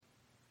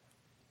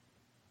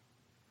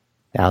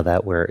Now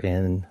that we're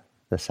in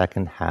the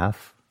second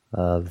half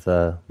of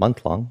the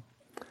month-long,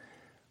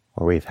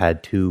 where we've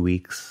had 2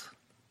 weeks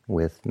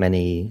with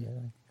many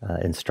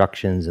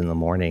instructions in the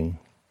morning,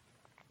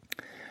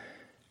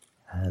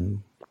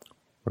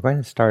 we're going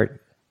to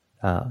start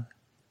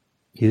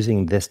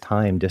using this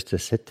time just to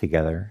sit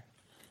together,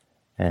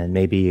 and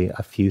maybe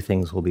a few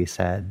things will be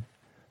said,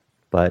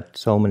 but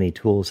so many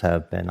tools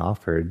have been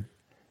offered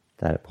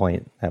that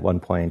at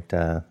one point,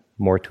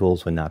 more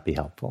tools would not be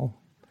helpful.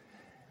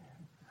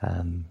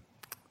 And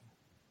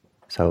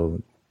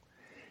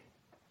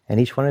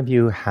each one of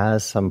you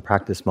has some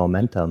practice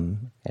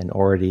momentum and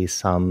already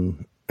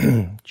some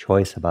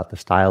choice about the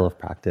style of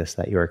practice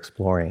that you're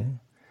exploring.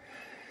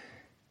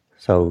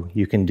 So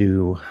you could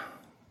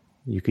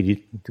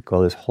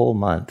go this whole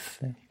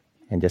month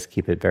and just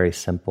keep it very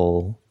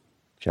simple,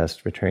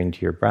 just returning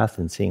to your breath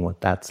and seeing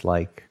what that's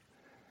like,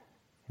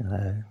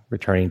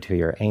 returning to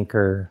your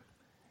anchor,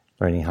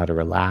 learning how to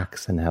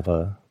relax and have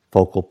a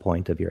focal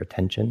point of your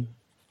attention.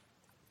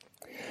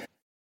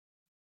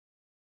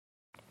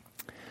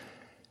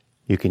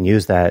 You can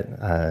use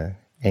that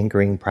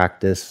anchoring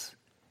practice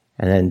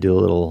and then do a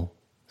little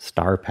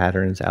star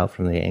patterns out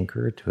from the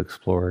anchor to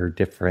explore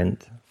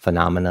different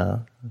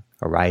phenomena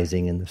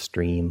arising in the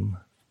stream.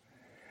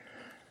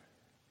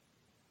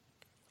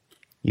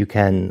 You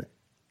can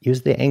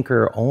use the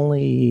anchor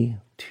only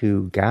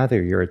to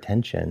gather your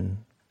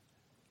attention,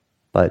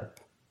 but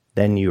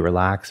then you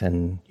relax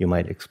and you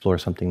might explore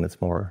something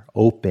that's more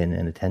open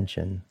in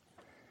attention.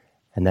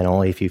 And then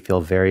only if you feel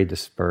very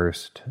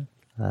dispersed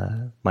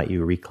might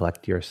you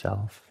recollect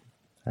yourself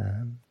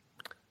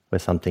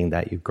with something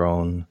that you've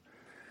grown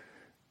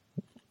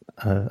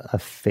a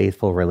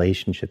faithful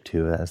relationship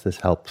to, as this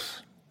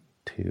helps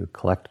to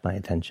collect my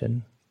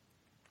attention.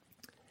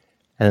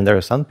 And there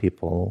are some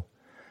people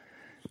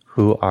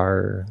who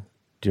are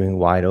doing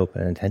wide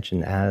open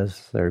attention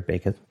as their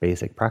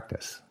basic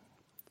practice.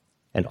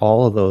 And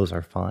all of those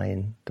are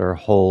fine. There are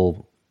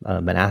whole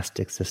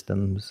monastic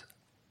systems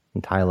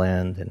in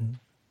Thailand and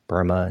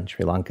Burma and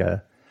Sri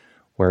Lanka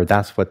where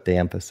that's what they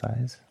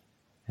emphasize,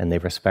 and they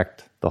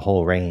respect the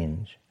whole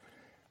range.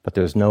 But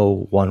there's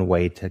no one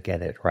way to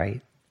get it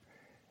right.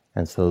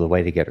 And so the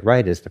way to get it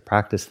right is to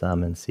practice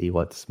them and see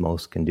what's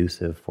most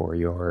conducive for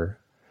your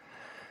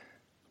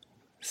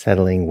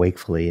settling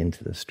wakefully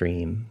into the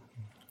stream.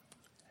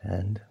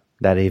 And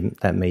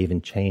that may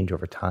even change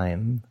over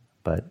time,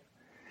 but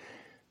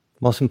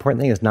the most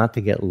important thing is not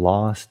to get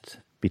lost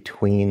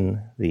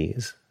between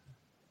these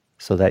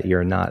so that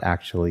you're not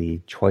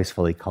actually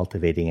choicefully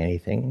cultivating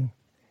anything.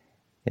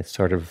 It's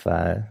sort of,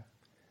 I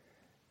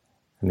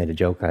made a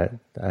joke,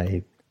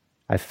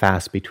 I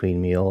fast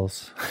between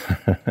meals.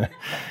 I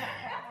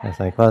was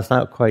like, well, it's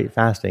not quite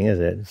fasting, is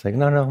it? It's like,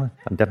 no,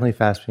 I'm definitely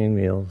fasting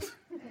meals.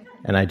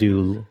 And I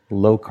do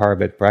low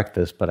carb at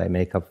breakfast, but I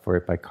make up for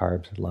it by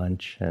carbs at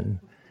lunch. And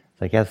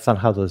it's like, yeah, that's not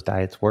how those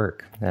diets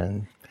work.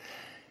 And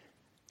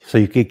so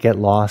you could get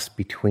lost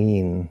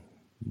between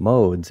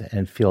modes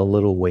and feel a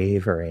little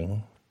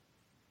wavering.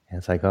 And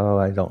it's like, oh,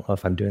 I don't know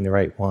if I'm doing the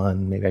right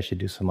one. Maybe I should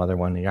do some other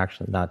one. And you're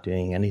actually not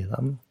doing any of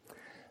them.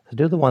 So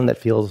do the one that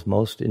feels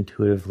most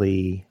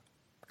intuitively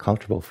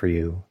comfortable for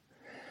you.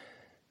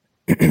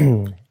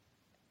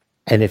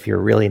 And if you're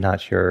really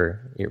not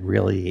sure, it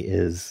really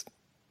is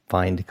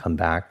fine to come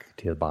back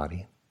to the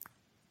body.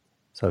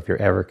 So if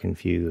you're ever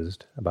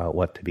confused about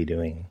what to be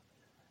doing,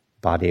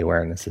 body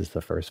awareness is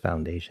the first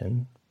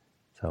foundation.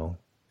 So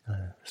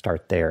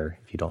start there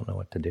if you don't know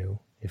what to do,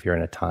 if you're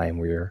in a time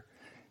where you're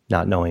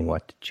not knowing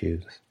what to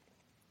choose.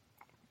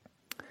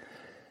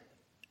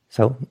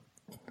 So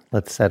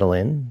let's settle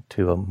in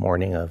to a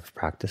morning of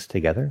practice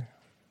together.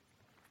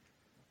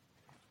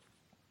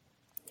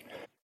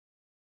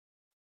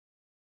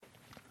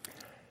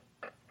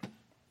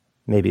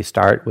 Maybe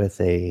start with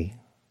a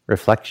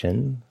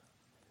reflection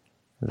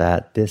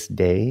that this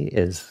day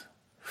is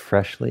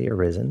freshly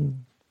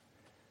arisen.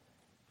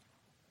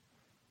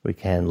 We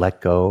can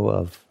let go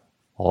of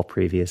all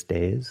previous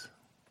days.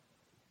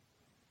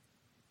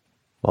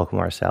 Welcome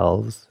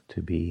ourselves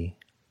to be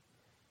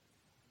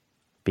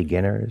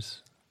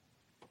beginners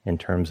in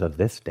terms of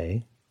this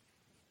day.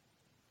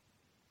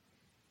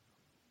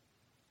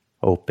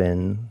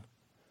 Open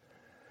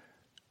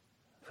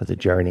for the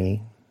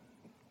journey.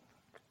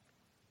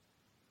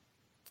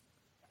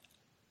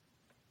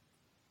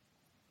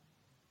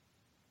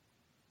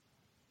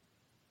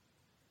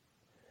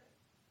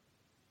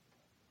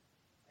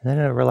 And then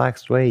in a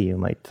relaxed way, you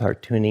might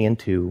start tuning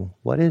into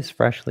what is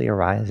freshly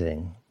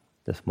arising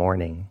this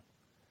morning.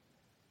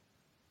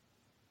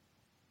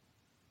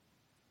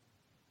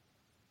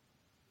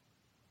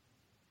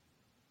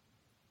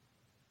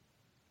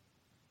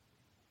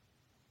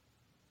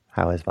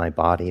 How is my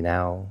body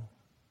now?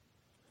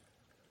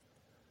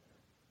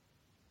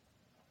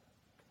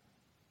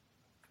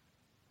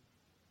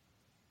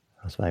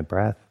 How's my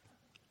breath?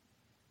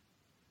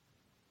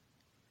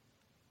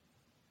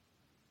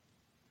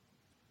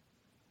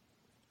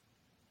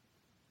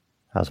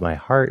 How's my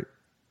heart?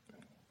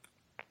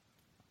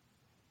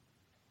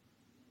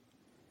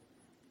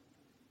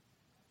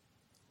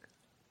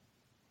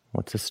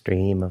 What's the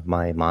stream of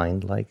my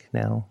mind like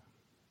now?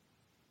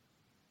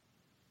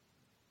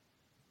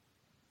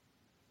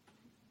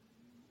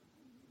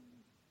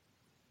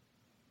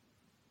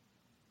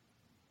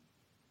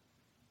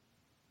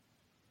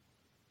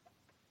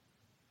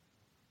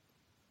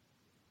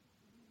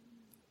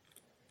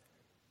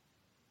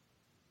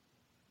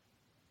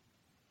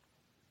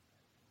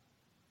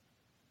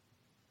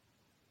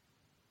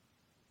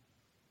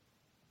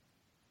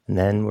 And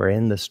then we're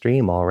in the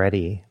stream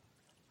already.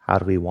 How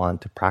do we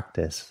want to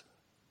practice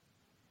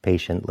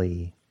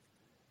patiently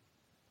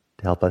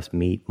to help us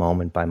meet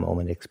moment by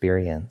moment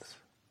experience?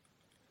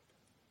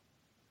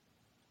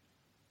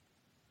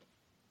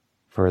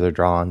 Further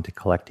drawn to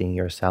collecting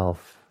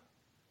yourself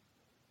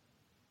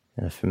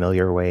in a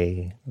familiar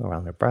way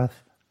around the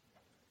breath,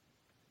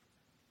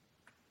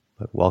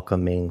 but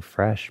welcoming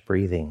fresh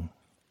breathing,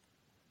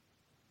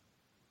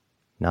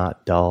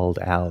 not dulled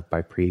out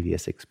by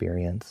previous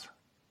experience.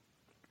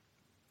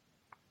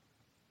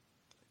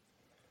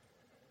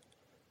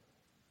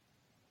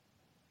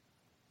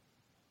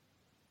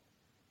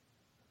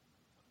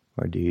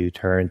 Or do you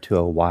turn to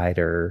a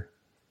wider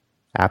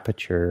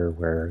aperture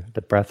where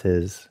the breath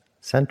is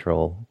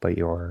central, but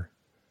you're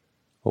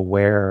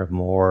aware of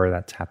more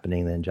that's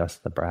happening than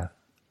just the breath,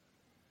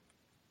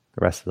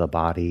 the rest of the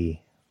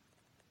body,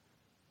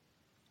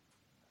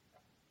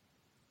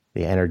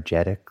 the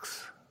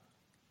energetics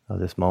of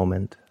this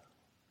moment?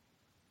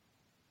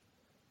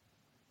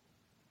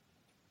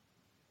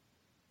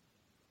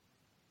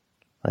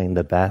 Letting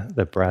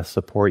the breath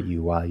support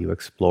you while you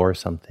explore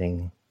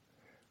something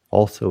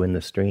also in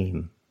the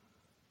stream.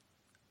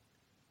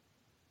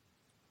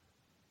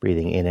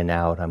 Breathing in and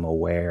out, I'm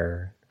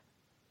aware.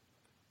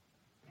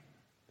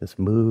 This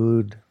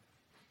mood,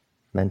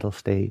 mental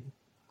state.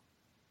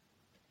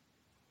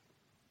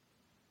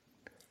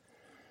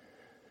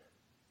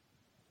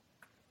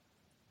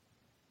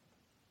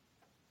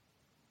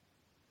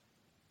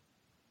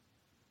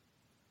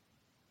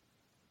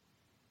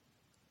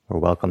 We're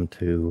welcome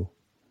to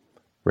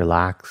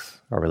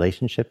relax our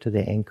relationship to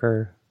the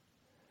anchor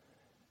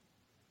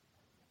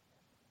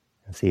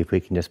and see if we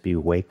can just be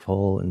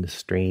wakeful in the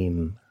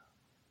stream.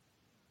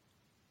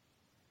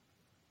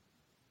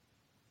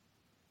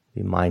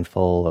 Be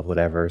mindful of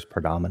whatever is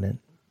predominant.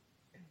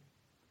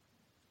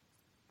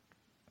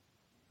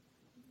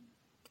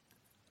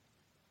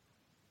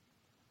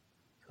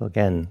 So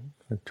again,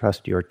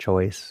 trust your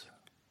choice.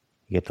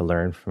 You get to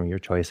learn from your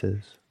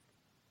choices.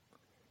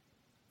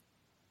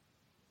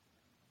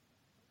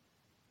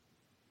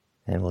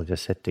 And we'll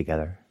just sit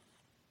together.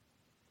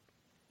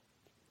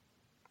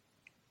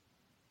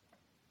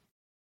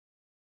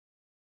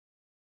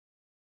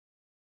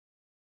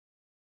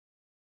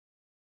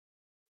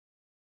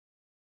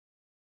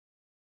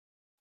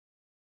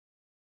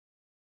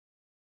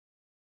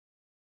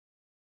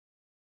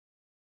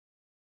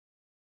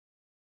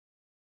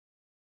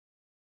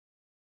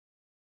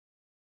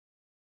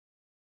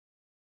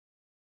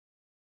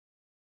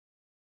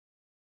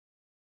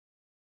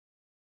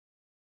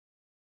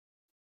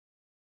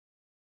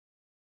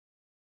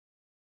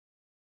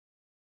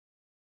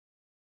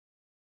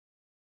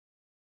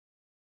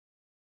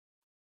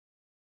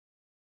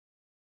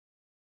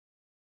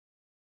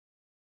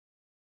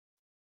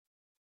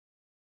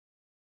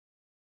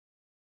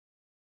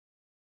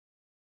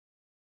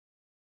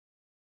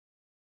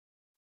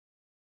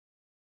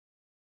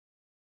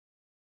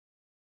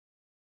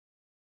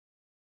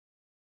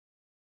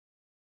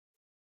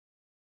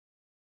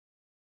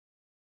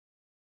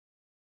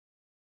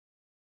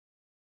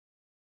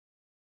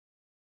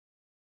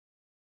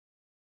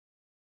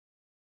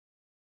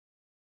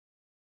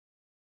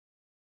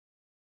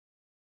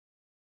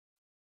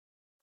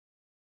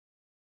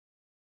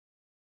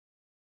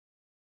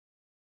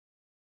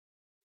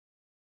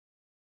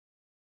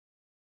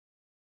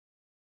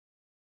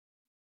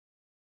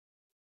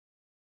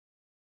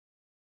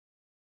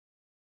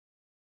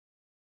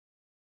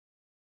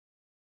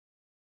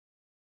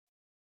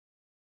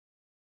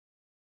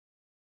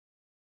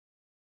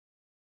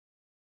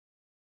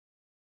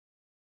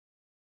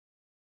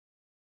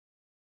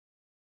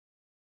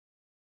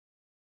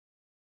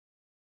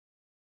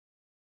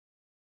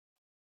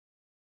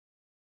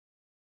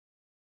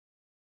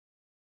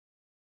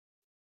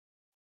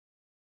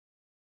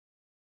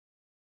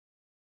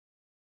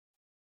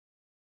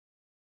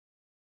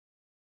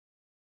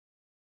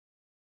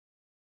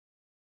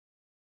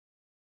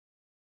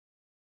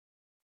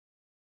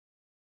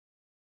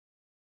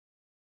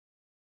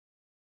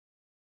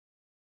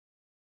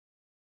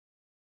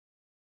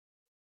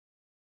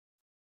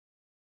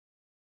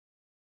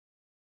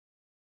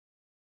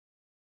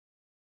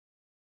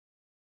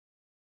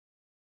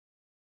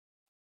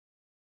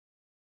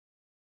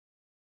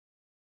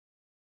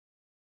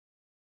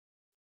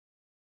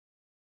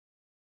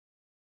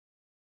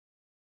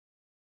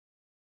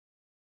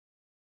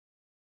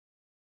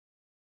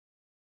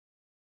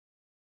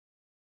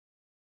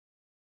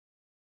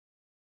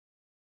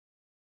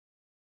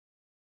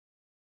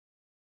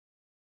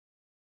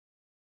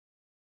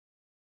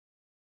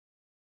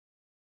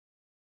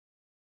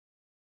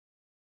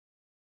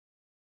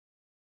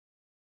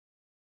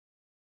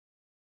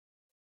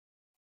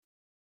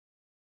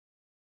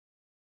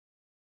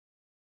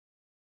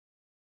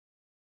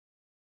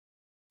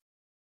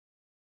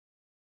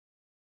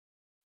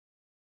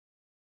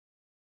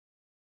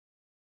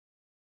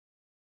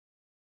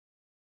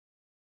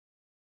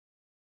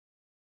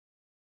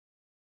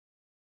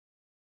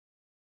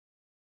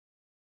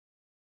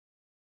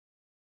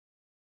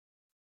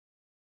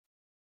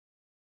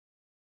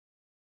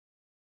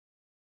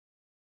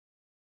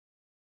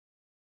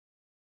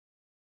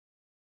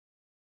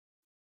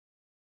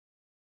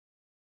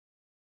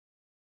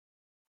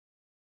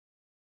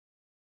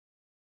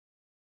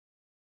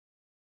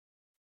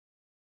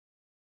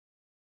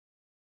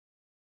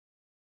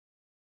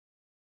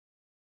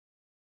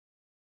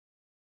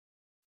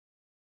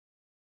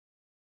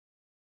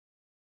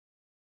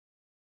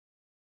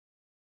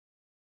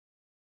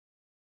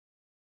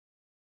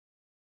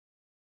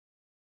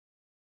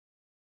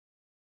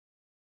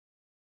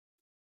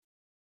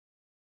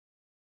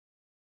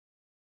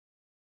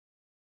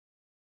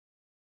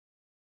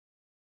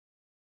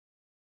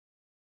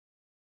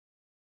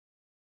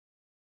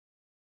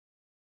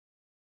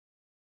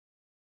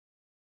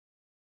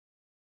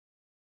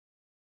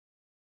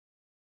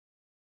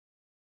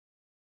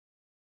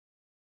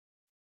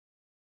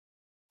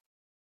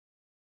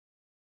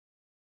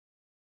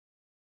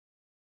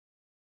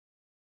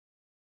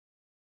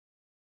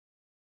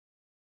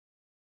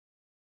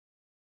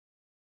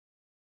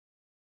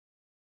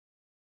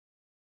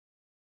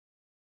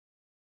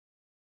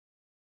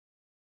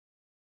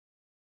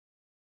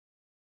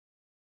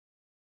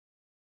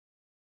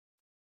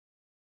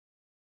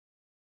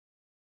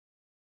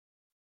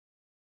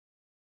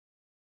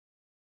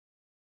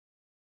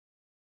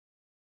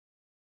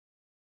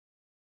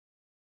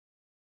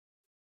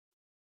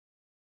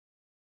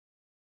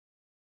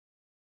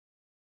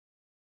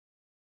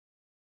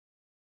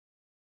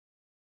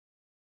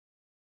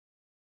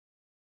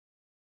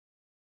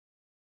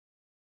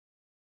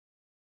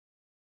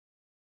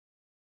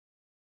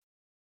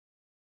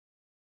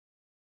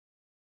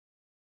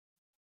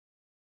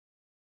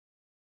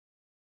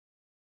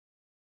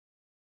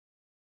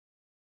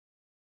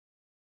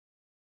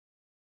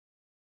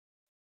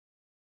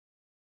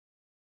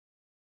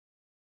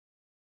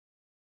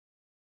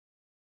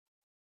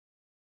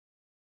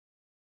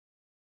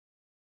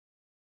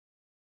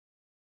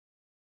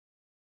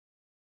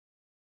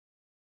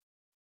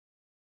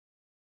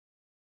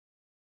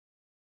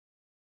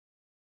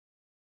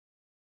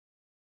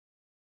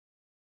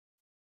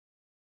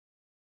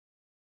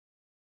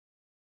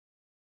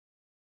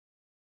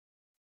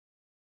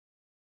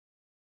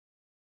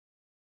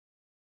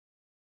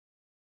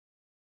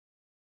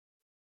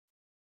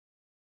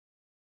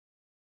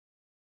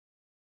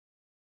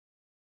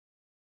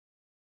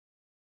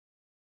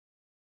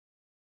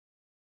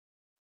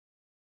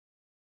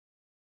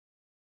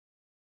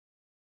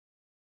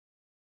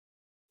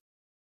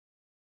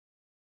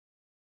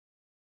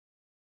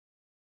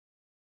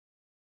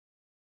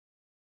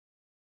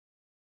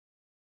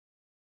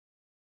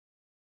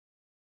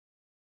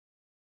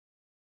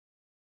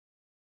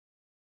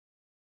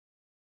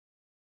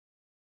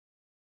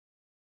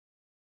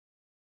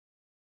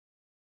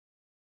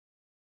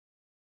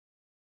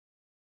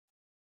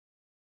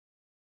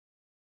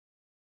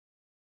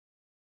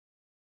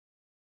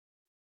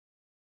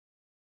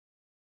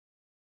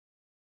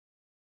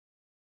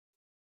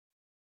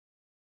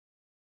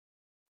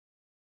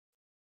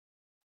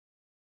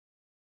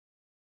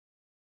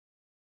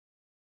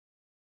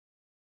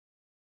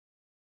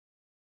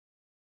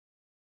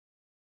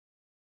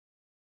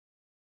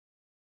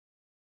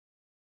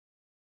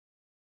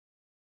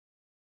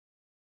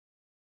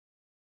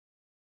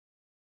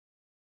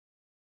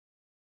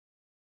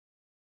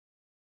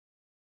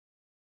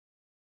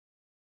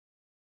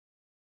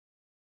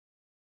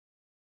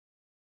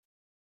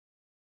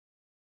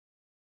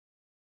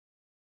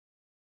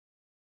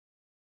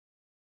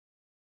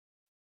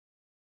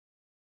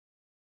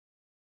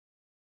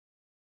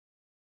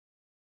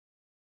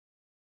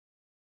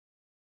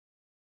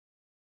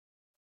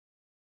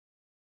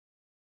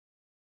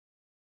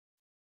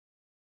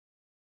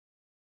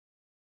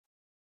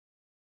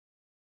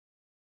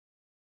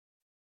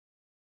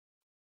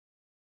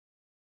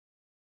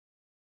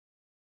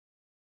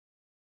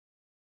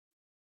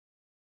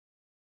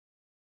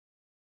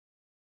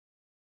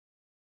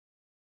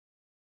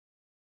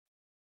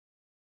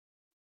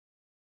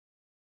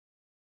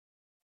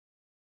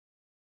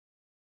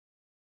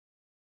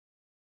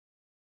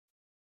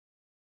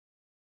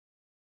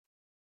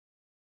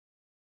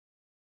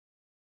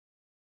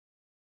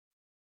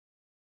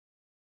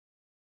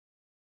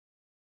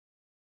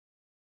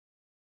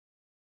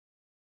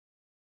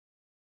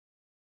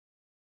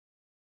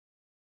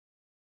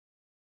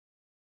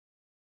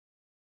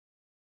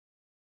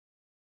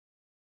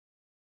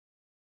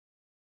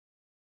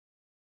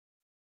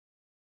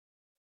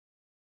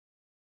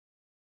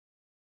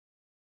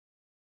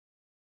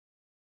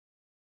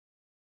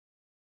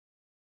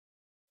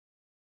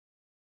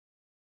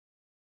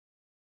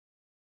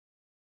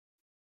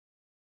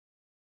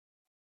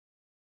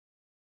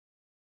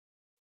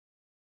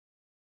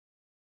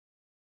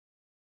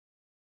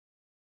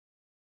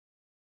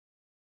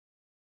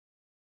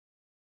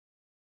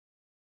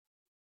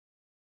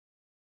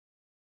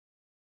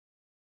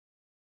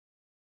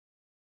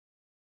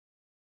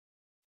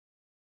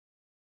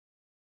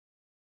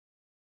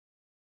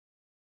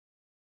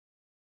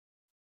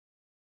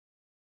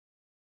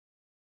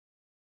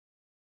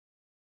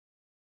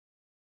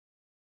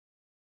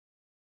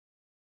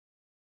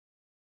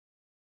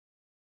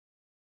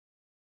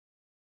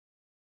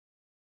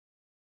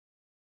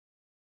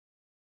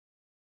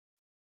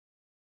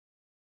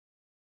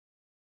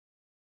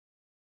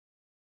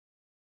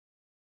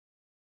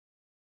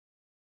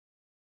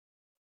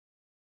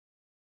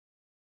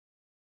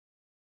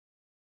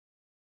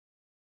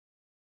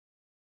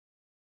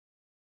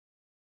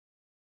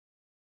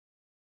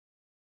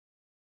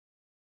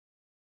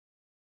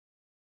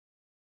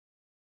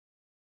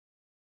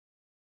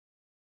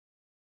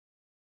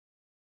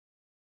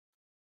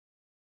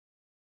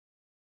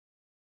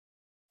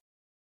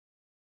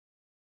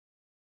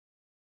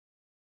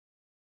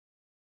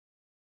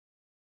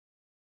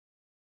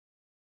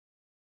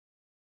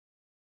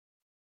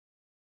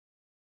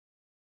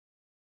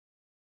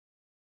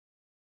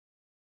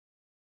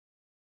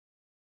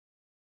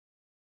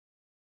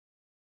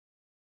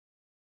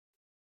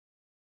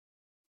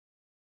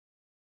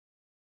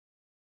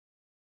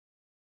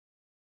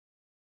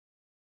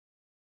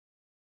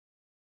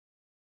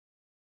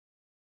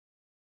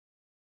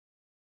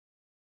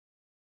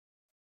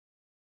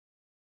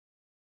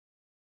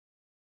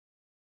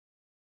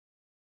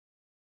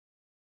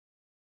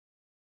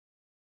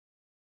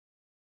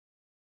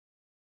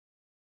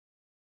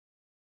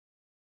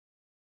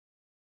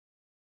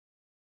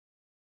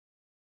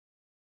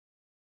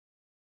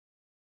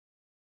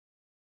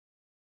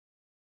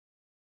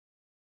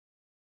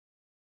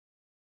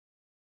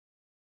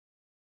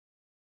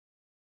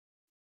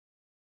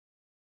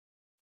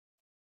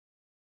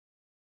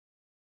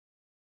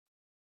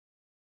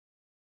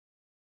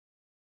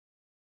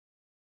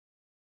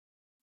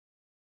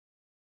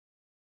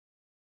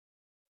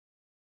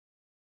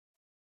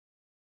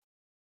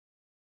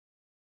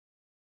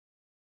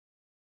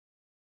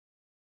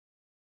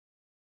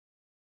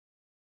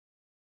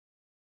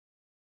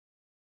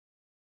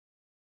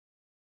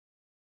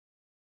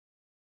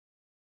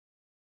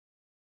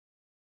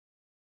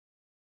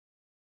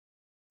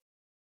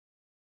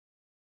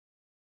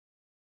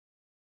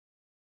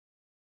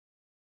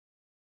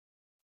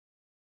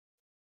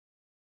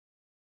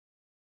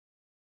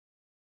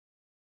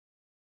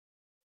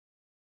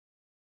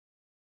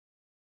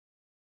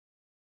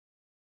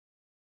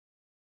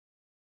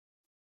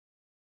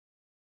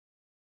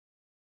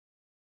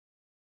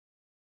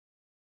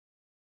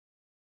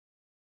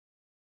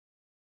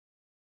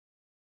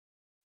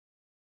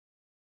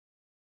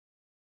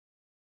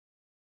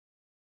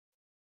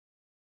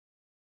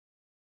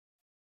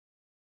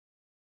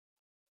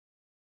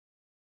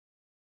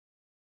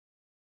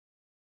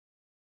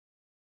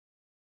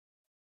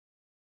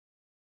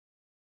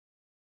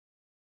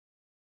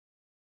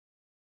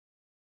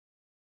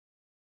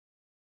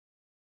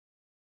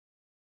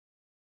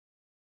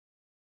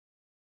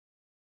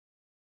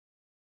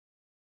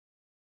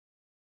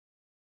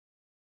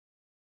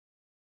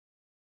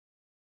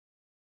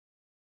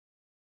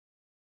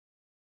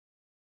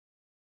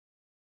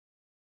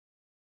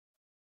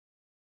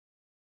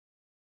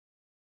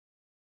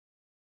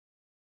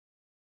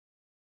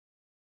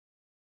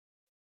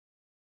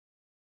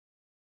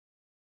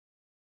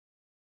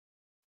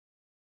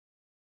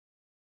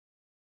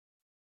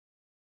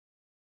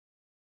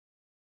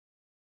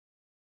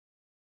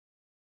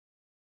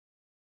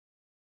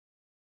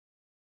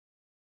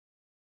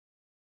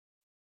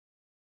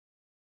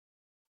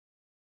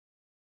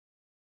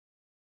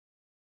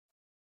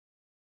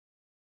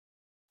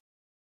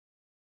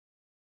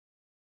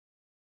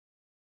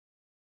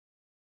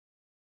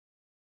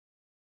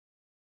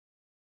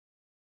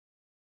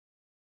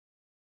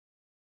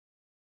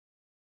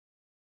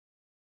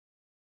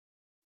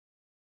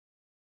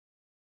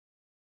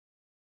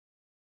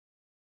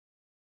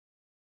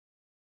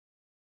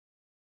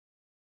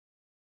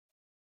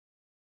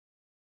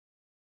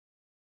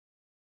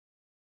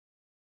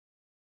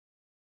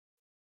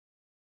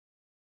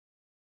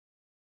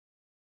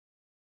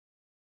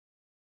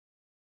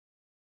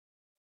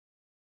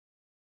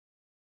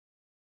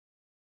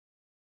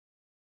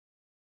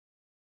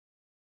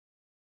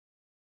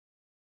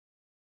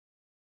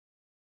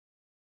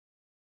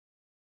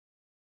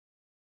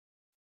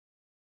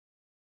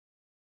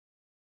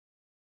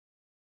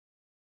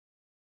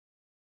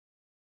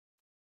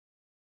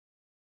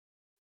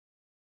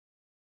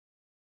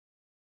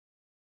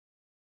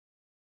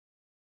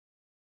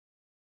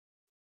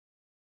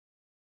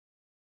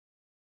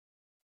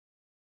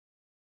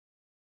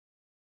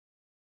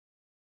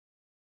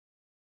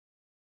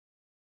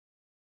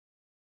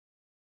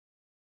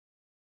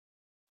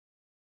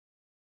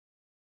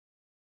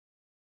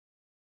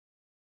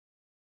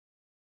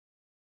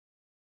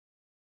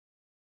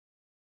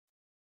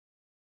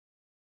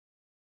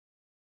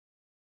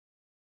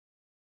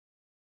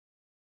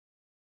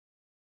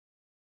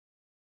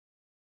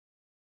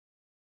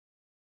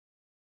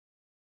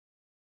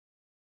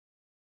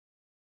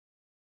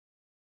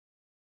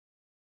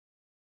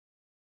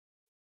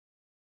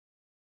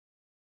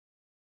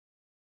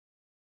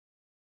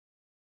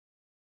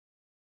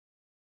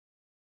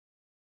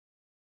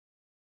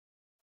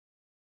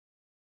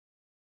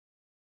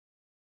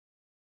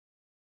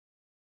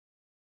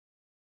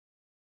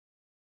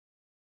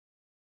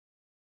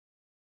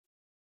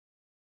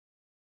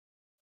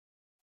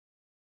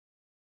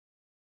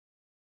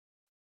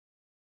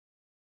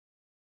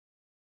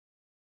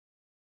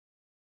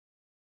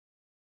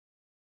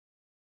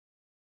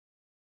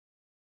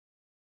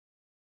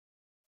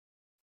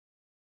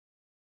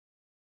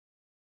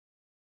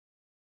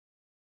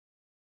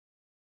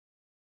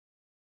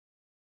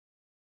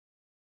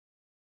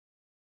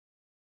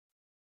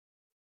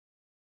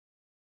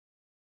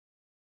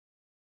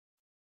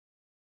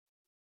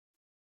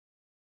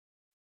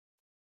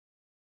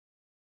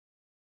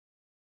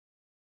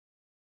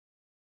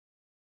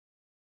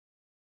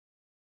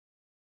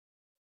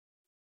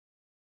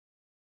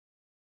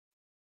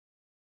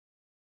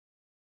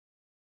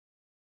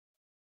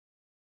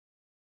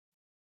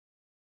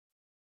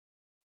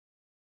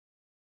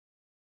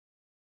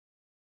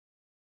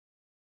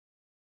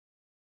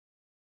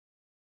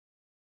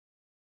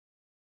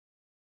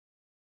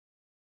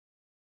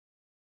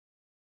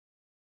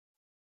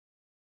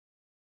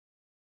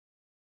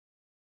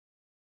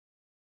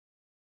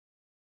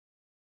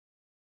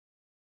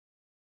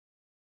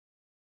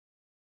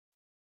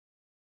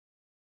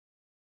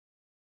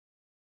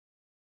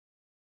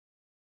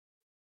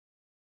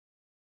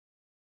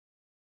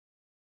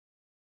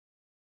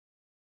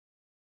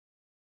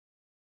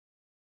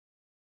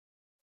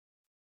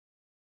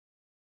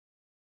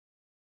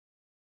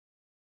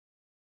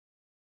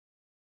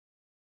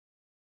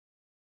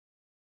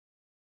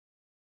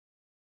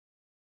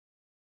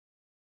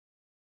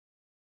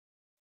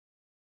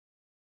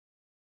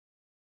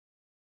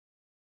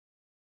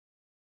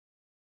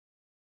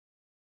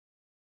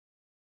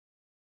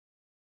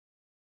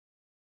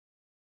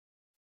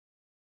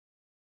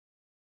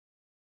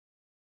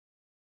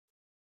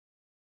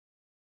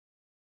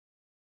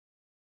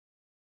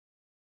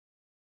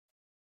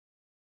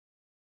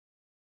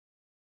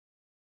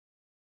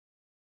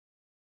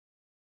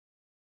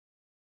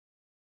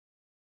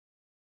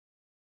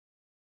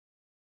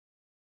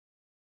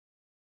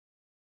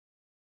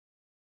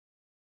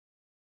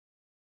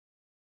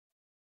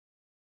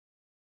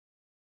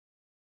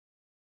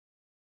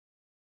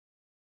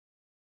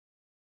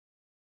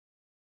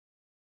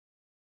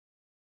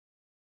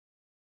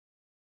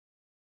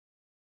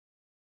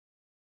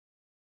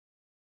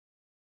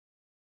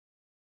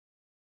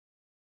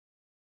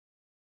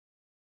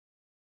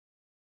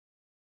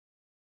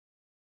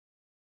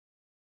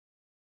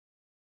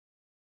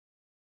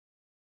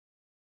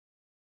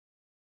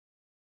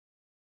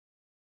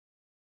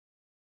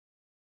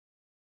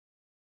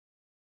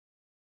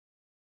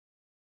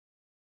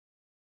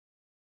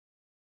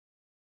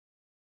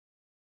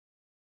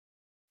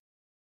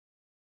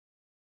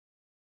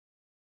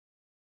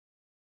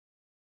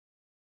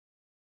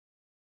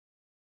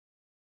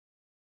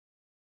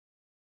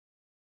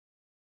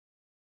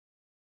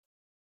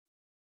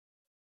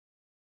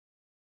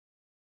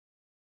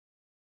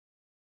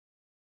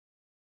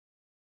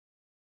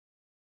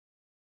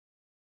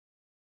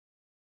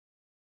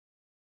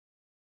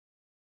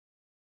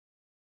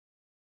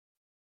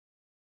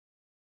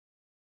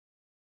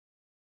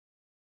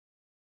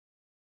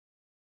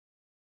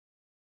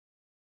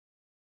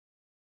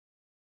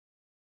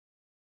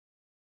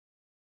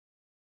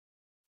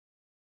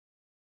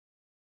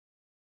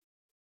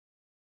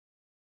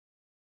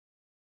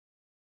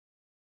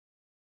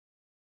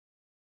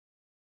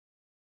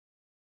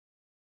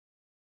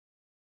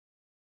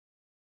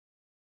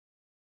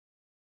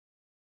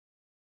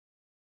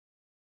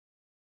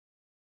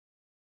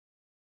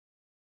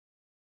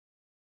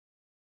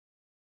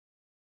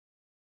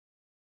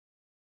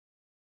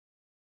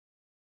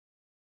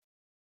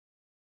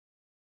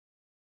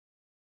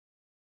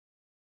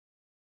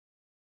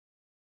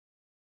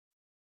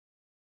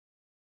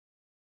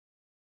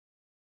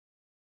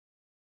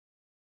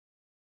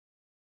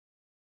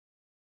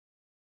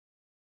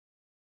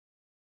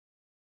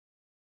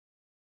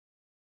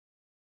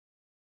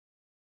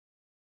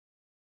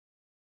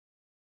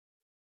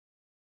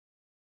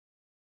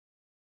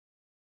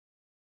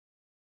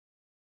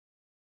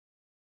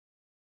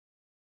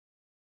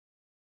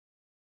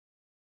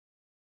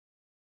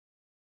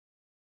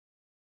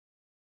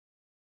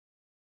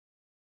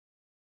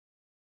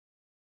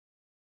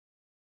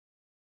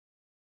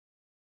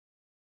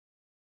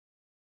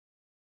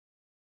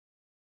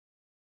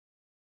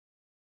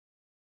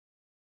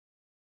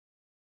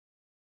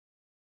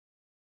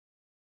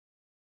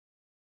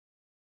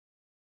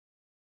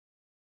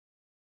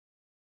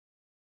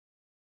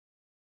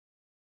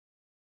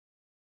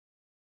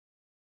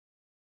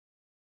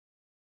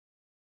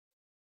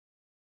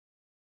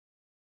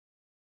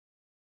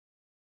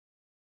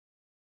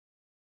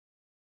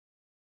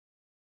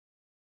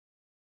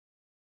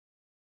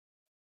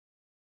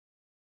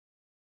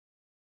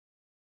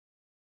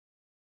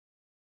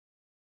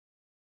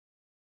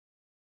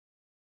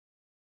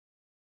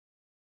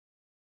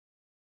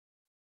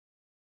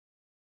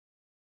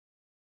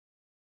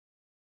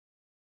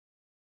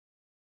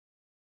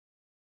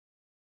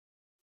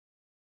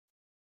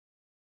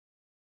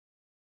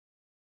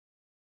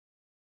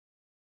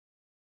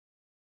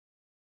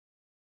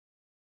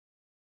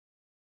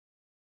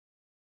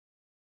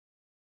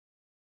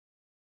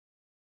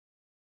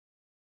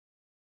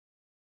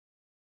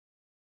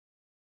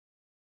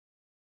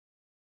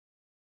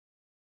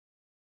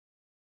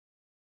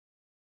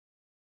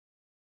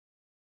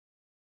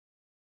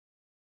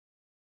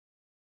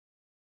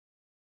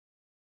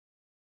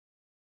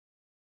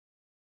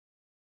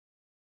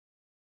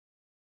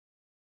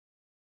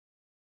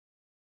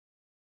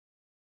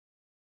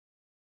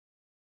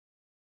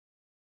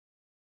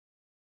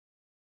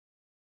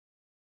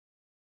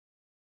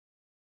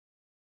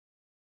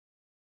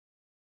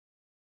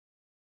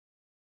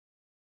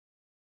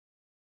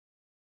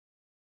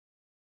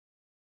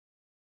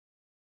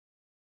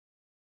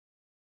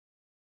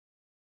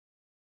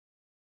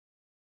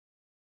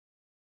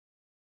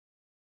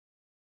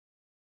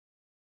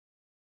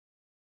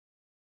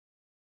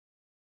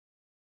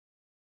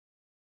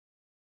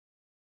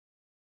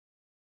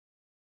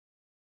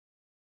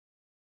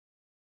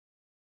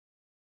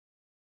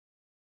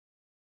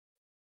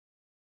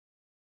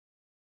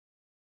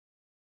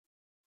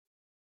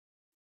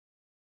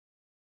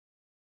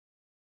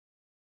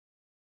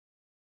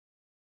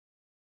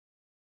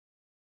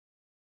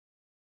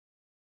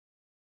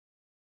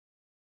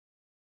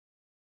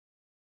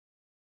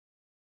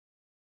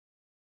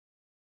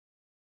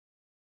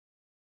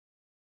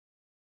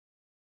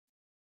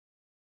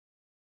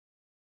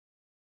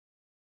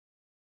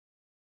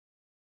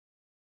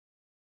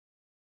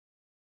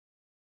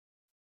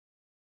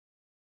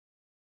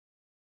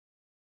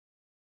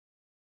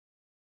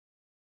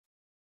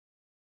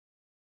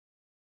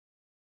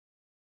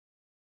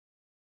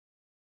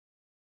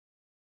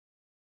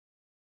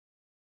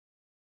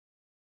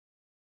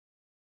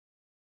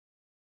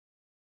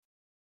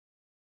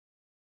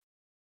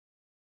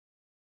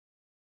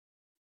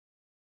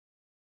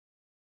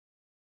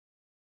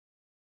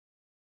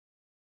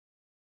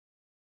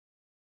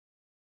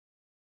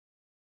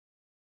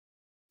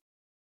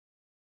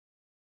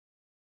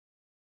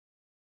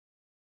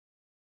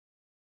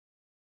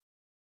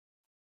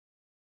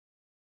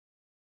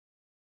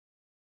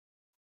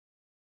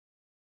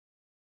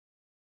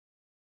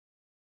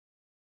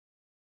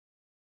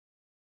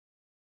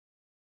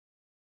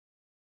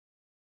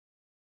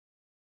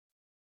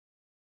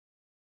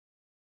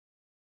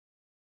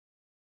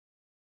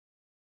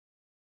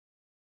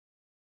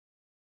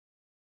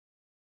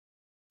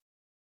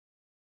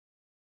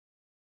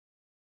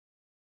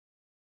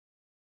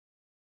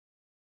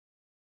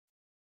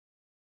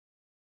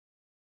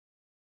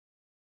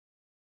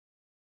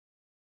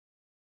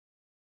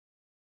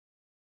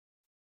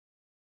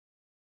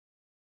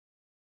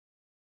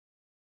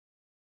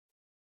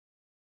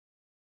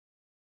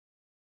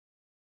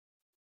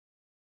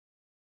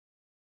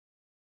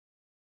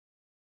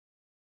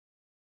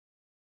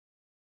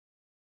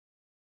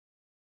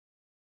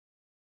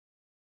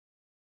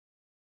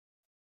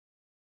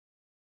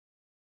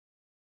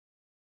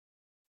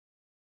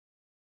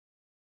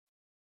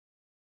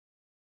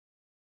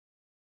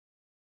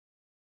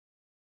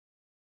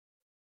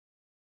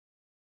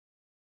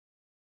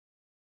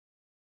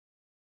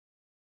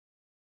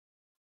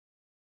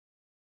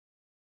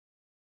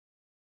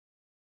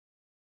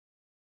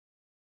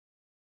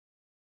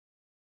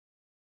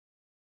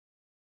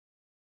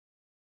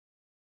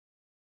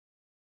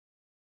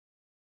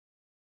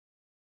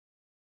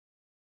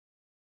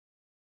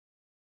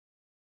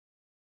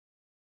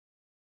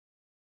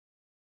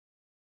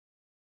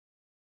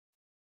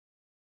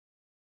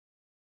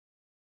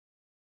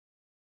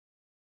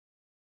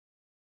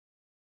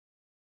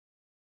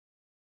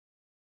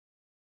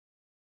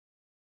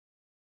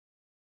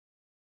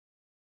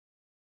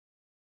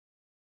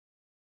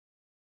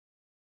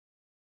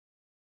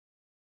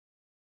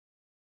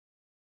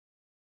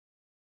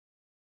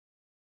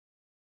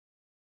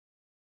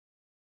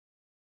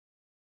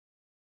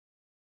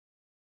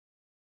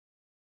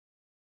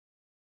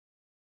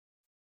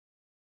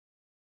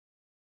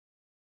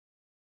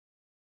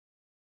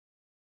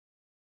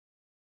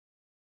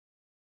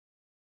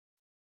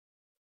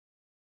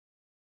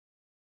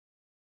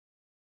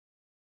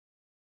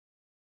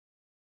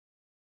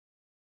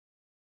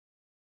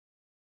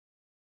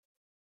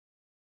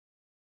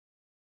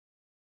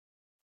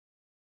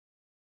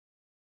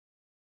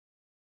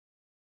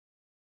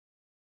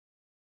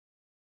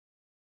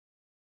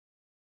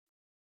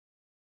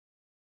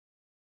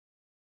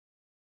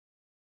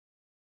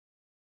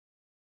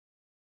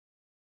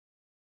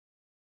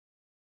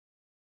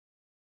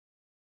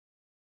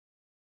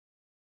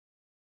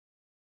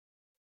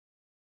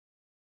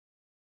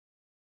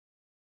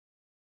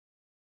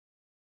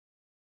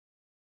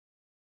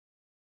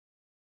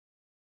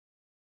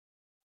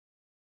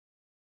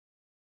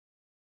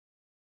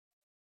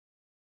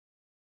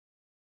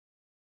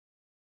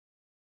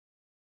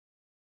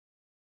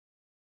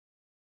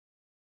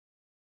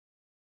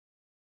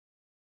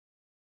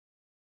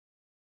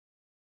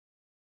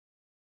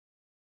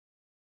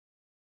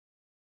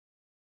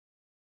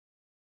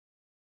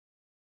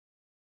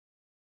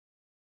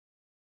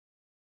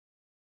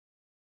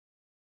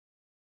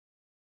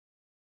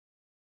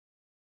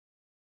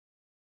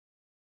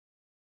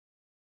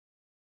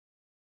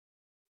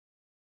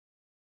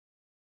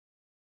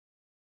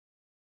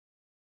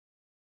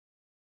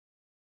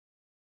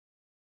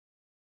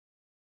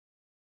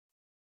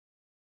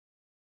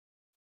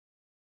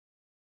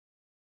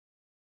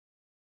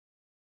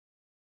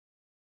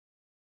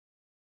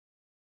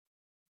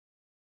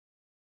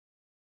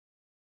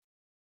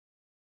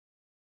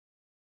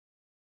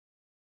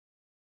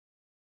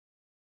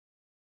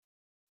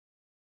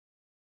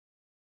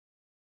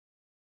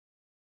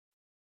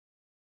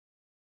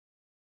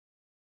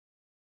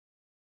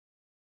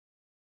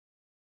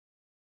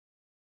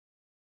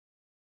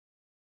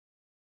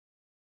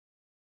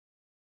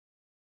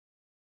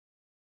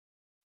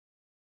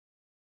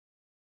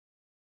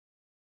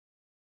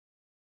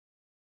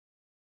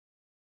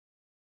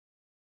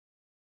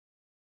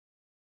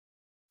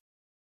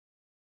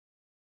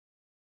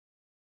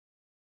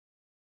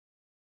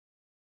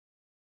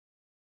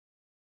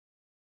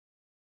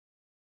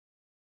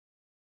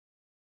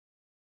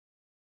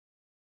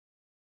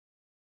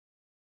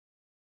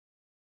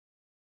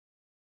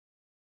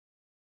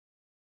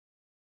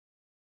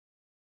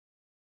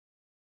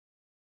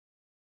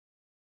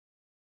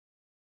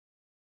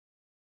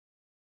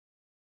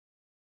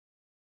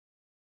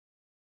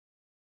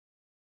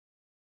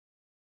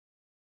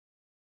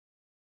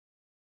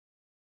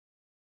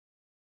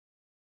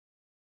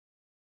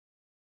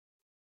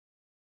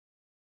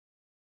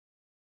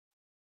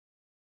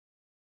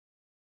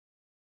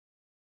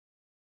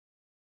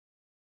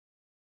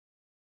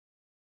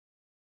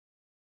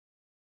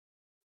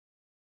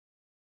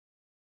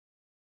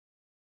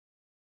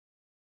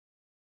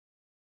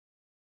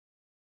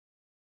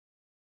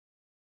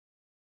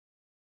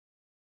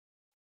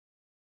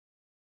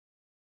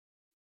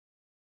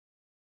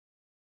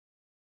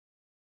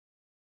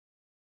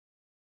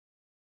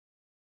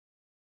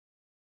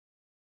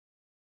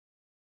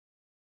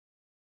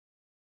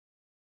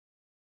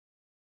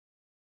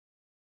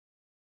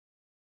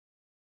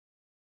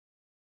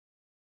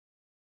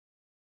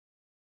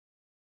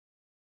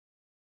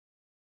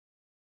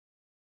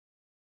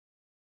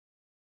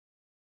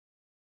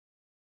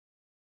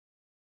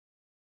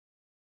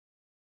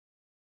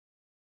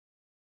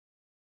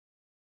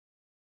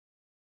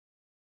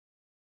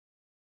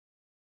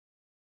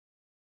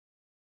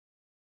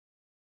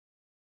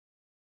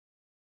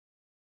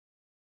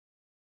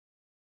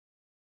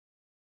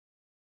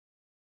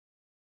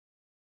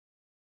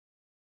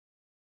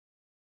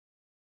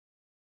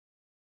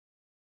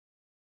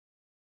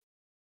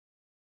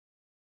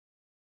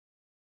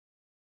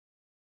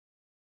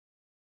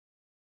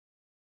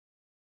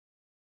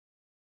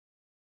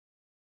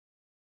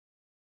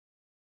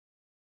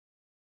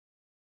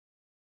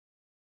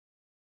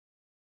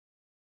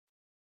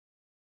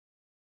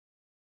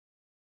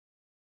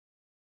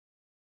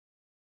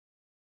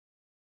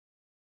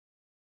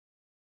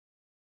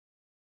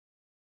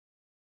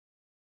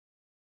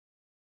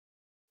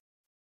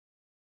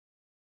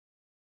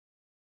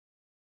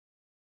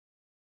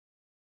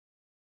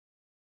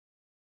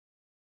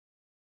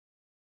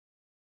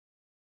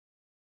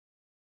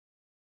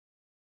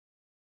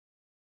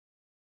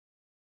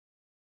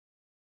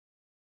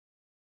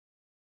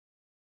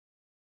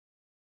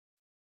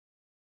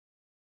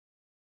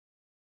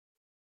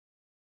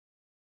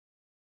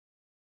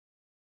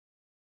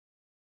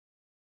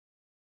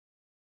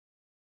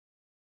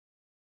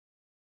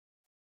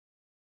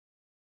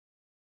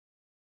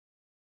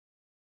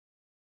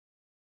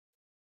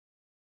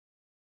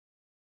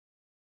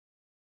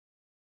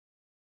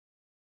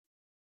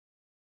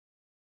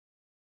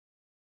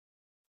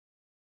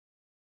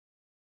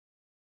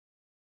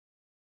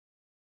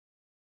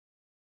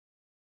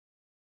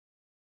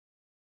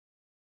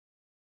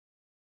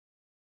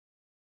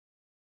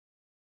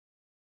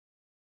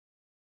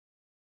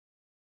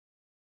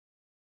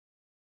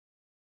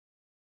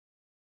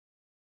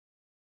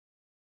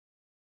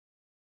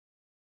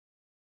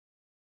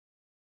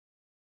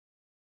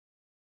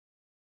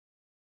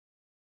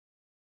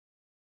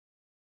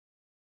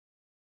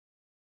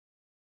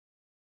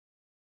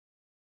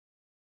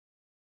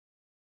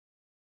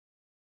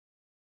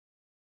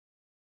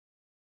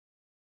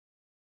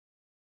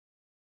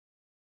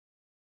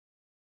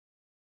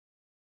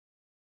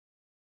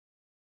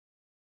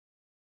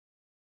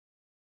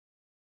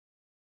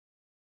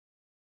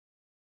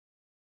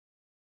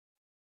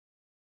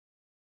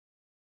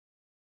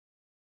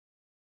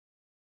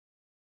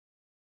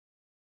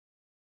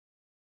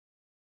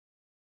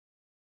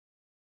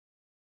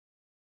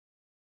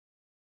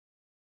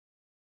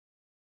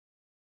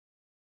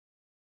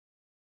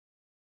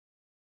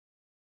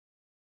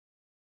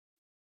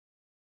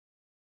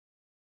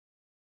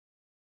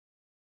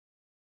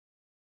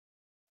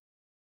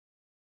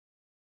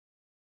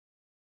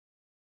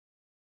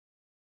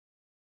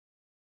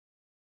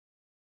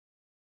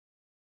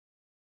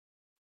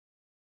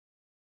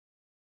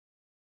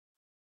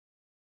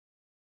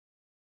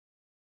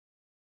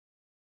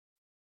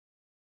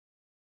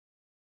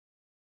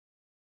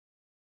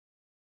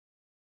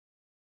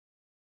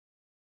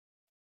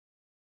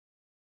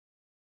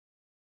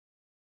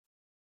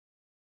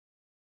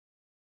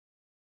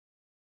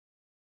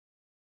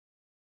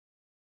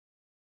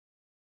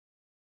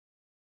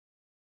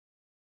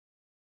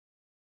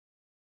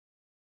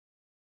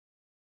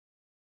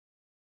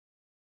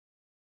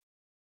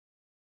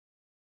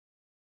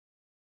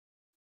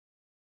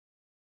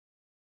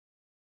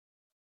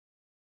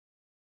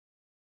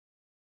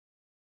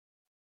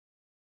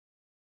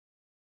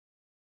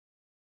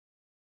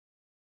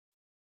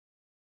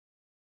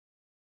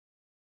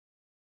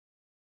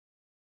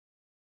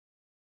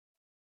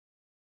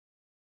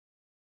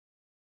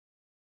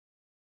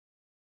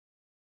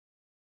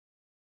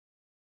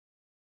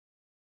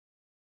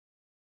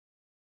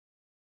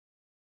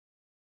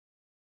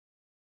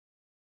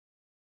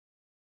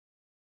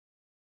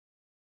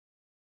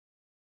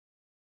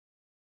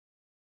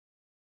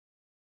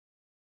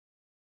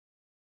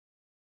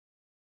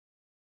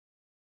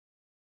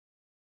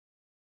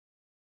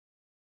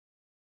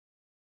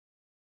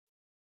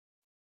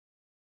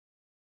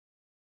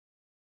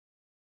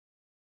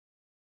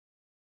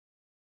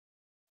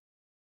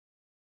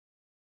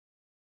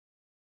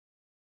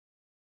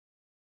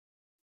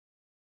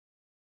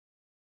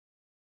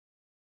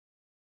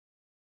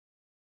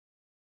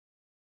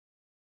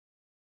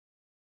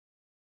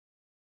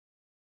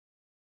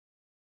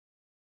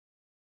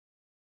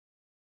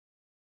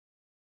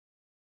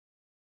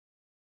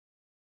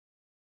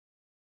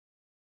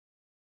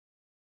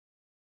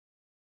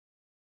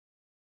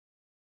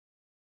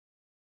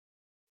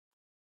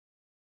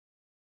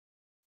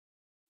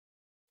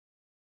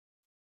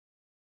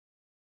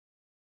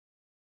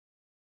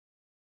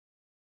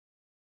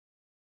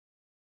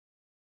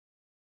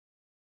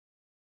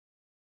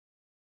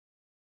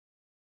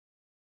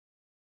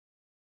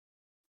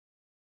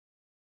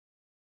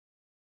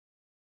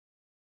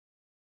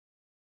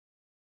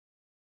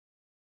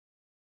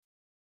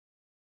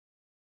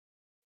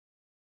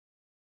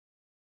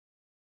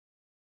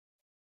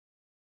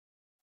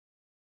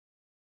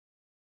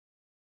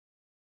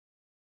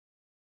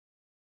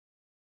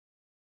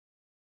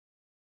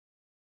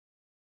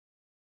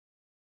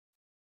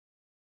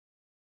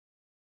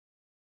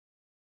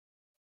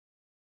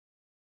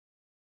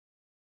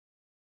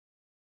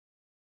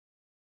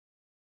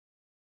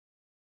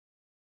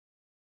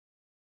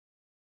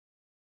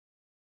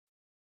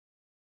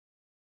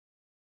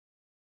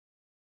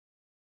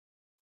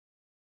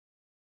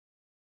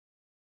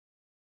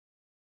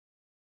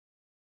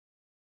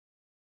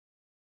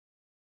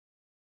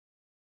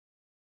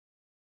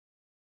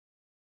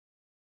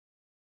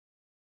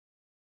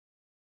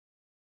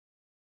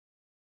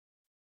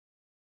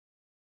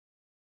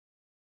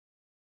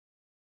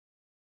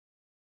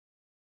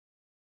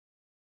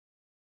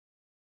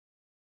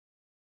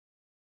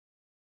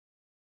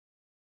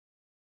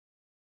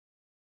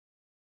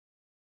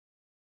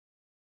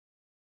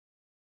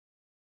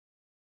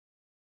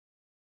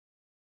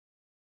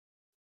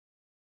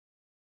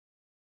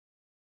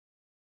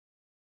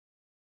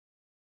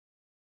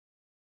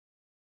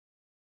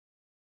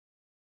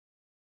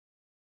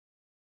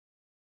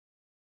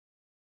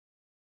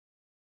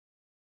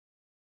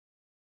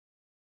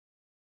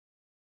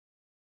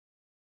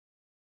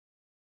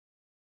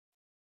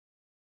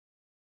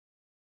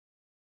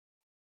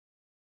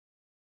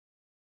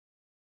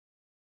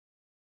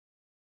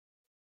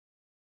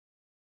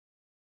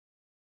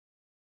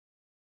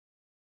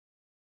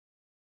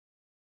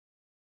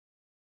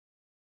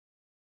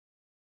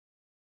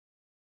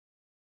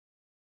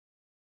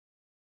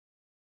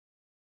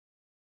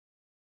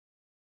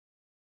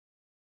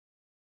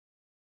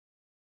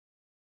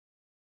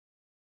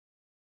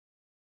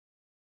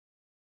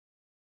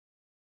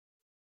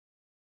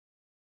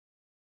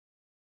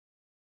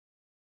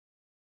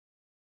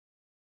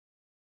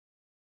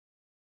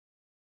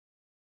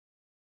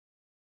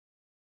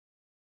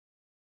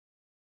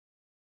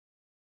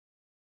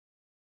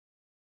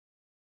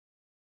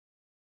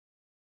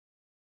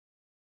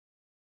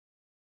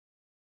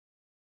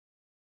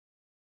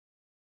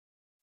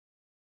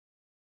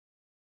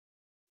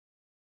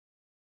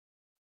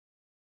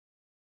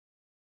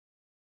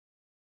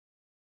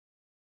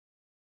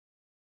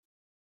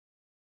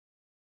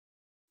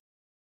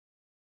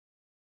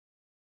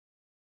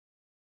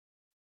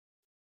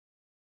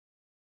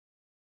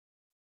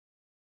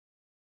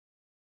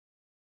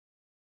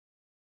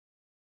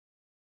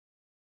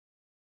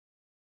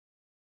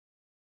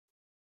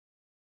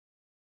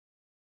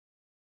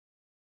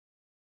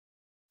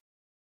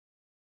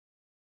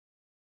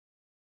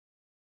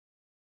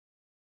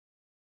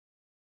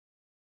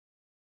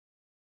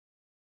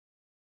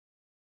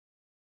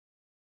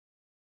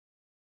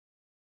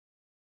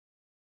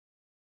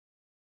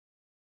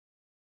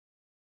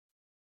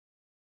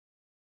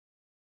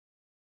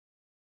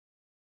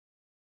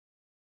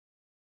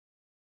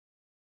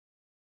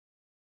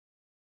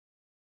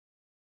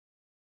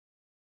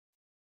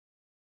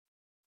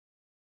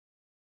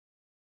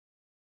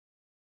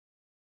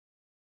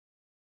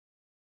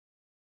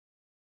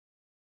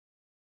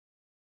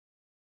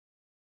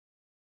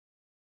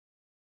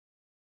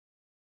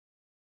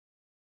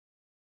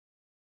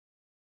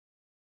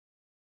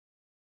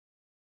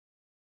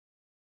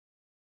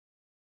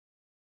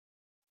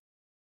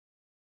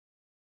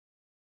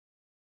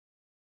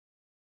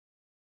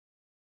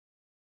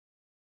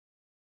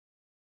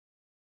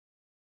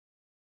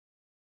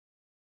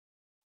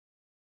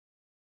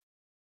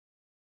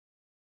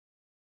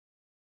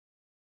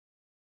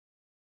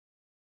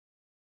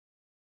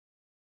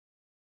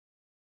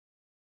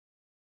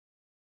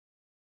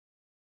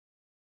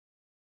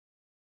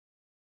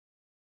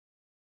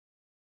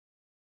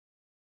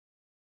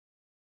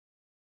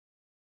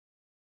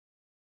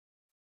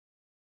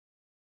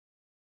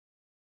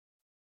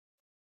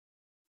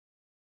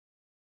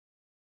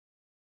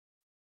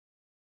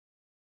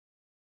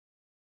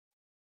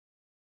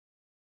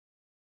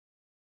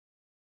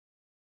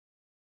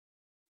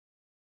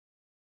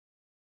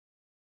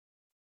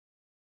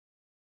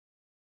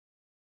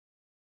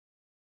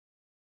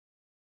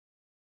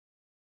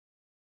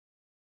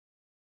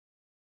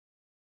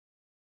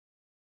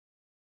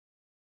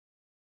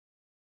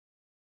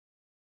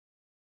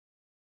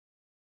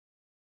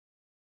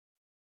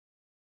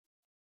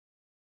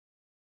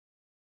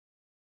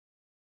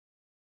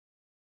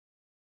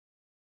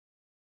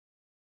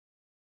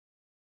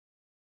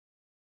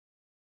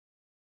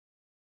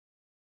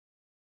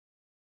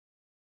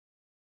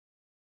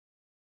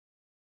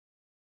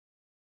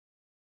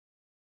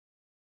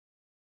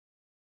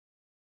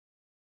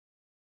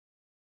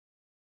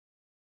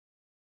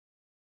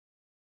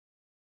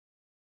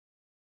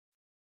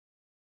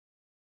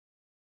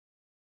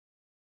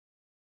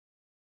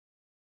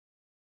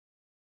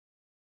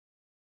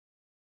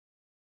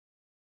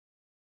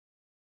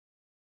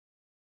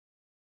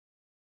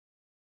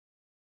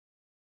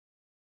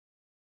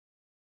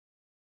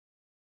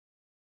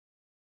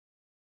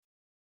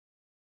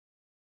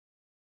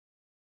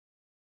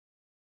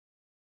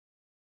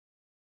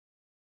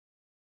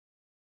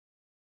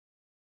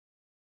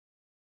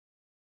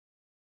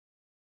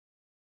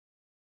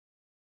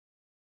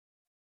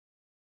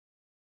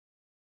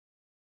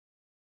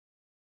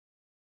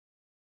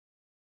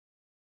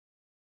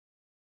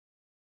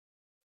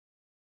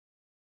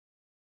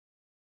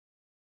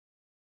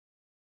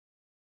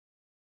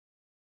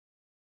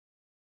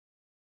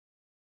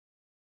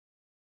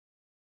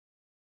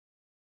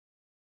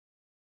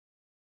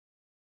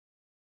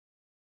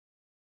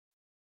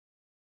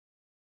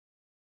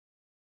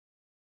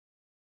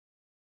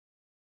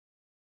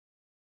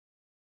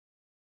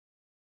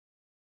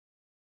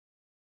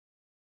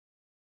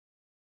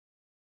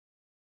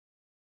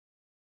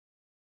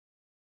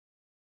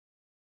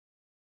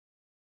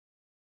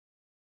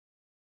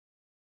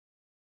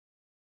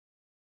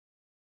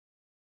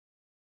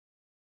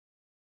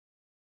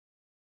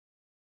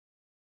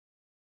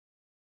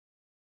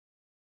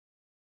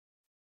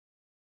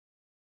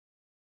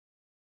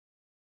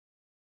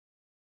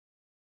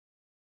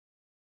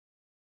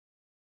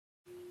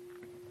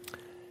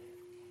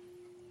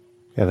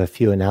 We have a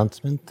few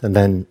announcements and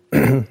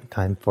then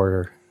time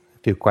for a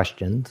few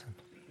questions.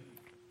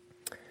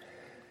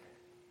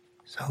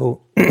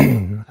 So,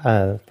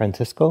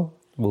 Francisco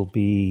will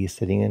be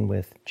sitting in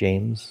with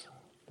James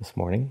this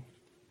morning.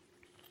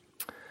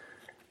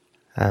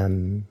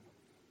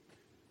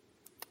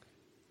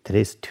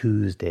 Today's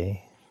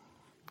Tuesday,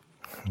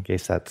 in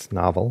case that's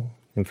novel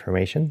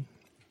information.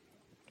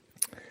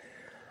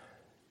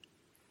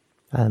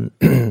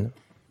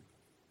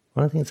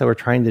 One of the things that we're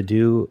trying to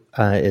do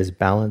is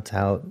balance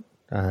out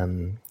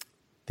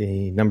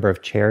the number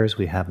of chairs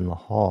we have in the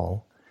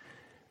hall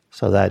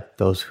so that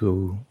those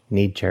who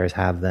need chairs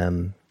have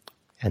them,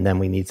 and then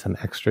we need some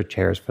extra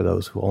chairs for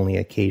those who only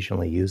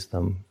occasionally use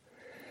them.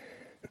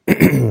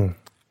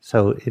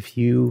 So if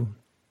you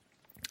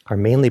are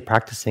mainly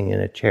practicing in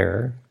a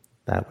chair,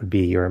 that would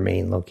be your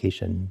main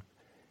location.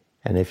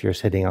 And if you're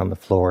sitting on the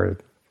floor,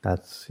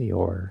 that's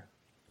your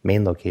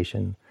main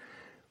location.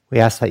 We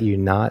ask that you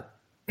not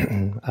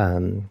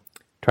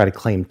try to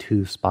claim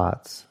two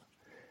spots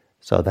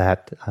so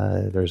that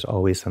there's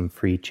always some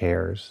free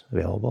chairs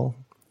available.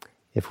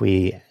 If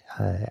we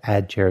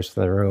add chairs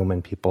to the room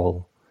and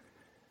people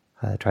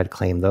try to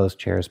claim those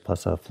chairs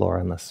plus a floor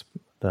on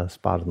the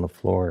spot on the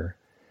floor,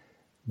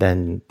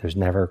 then there's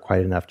never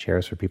quite enough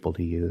chairs for people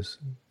to use.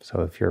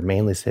 So if you're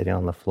mainly sitting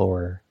on the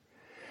floor,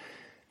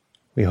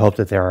 we hope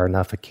that there are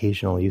enough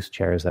occasional use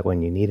chairs that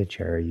when you need a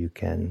chair, you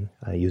can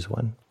use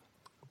one.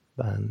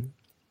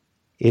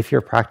 If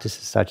your practice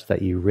is such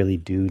that you really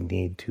do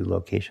need two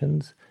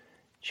locations,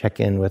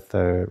 check in with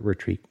the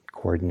retreat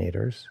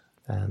coordinators.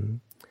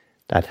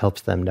 That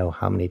helps them know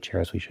how many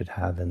chairs we should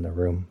have in the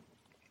room.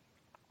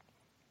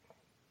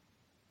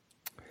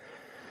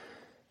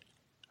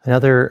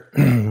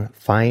 Another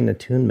fine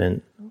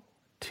attunement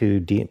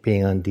to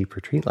being on deep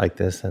retreat like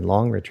this and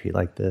long retreat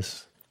like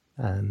this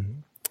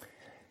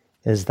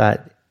is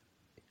that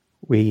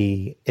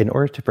we, in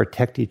order to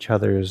protect each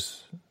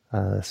other's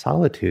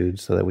solitude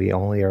so that we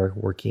only are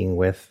working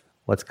with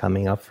what's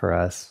coming up for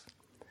us,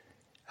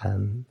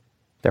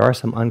 there are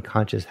some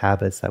unconscious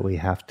habits that we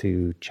have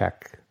to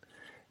check.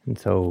 And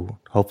so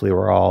hopefully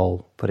we're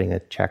all putting a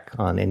check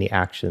on any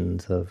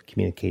actions of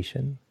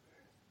communication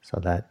so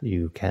that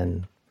you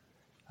can,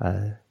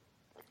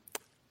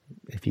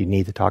 if you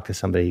need to talk to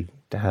somebody,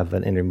 to have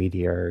an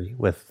intermediary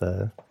with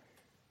the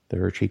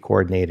retreat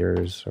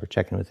coordinators or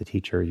check in with the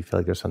teacher, you feel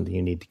like there's something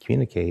you need to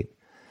communicate.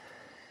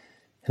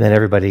 And then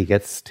everybody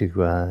gets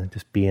to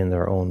just be in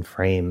their own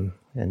frame.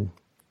 And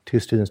two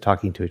students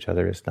talking to each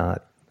other is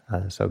not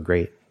so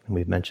great. And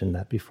we've mentioned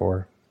that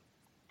before.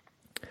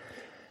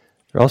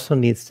 There also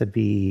needs to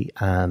be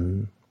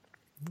not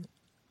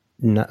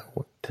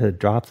to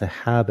drop the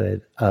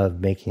habit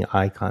of making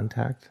eye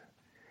contact.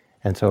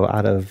 And so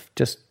out of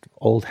just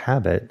old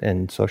habit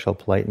and social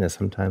politeness,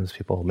 sometimes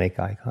people make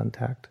eye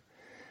contact.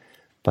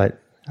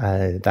 But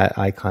that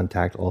eye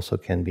contact also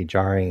can be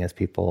jarring as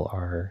people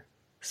are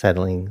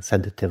settling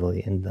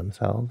sensitively in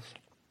themselves.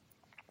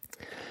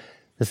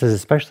 This is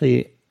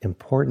especially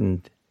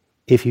important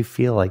if you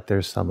feel like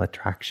there's some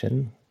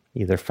attraction,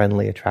 either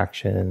friendly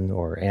attraction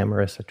or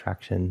amorous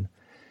attraction.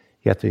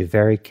 You have to be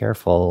very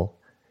careful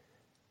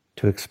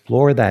to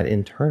explore that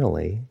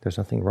internally. There's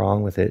nothing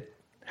wrong with it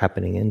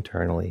happening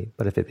internally,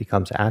 but if it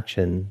becomes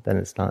action, then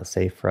it's not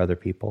safe for other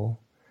people,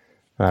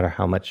 no matter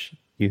how much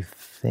you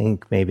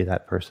think maybe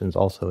that person's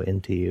also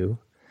into you.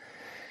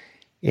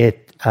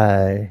 It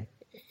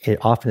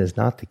often is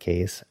not the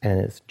case, and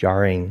it's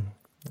jarring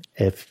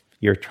if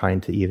you're trying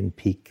to even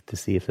peek to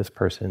see if this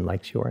person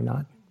likes you or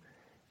not.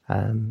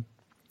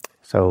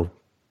 So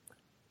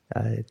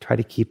try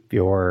to keep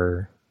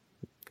your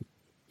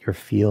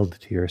field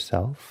to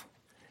yourself.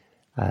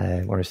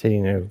 When we're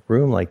sitting in a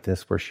room like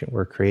this,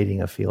 we're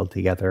creating a field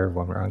together.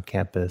 When we're on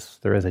campus,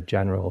 there is a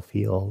general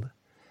field.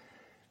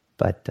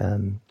 But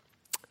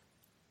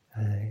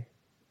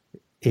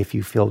if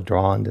you feel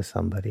drawn to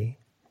somebody,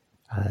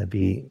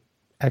 be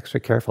extra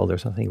careful.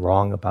 There's something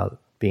wrong about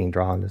being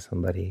drawn to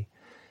somebody,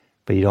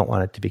 but you don't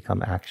want it to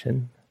become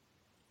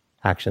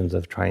actions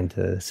of trying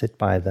to sit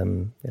by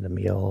them in a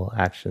meal,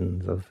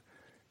 actions of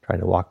trying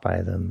to walk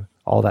by them.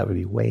 All that would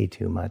be way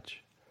too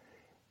much.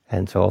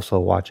 And so also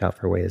watch out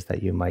for ways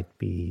that you might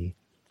be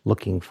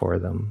looking for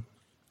them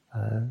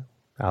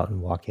out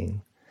and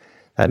walking.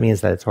 That means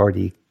that it's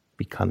already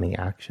becoming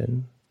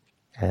action.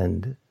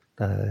 And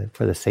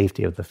for the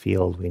safety of the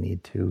field, we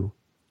need to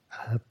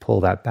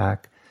pull that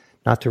back,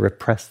 not to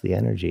repress the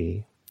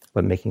energy,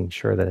 but making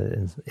sure that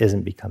it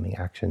isn't becoming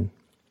action.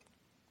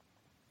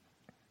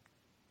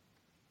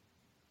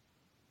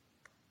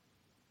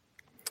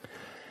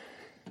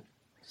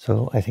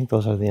 So I think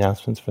those are the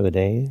announcements for the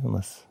day,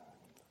 unless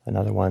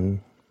another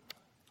one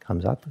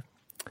comes up.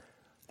 Are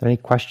there any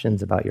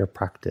questions about your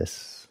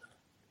practice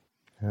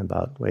and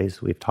about ways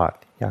we've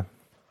taught? Yeah,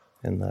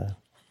 in the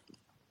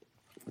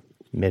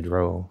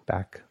mid-row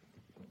back.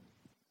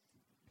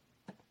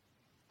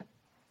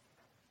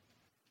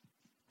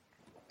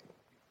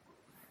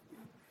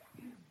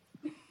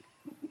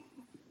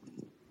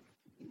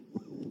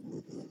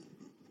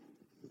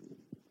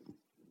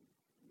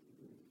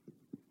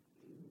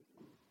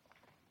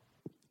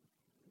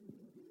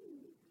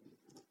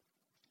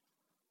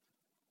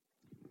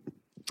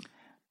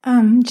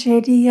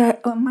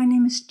 JD, my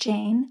name is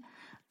Jane.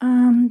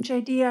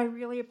 JD, I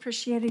really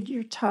appreciated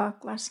your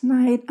talk last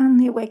night on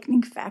the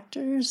awakening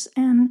factors,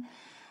 and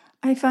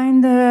I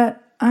find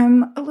that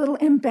I'm a little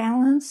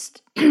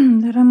imbalanced,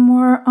 that I'm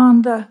more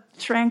on the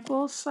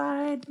tranquil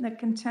side, the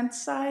content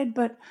side,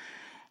 but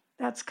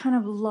that's kind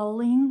of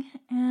lulling.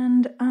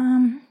 And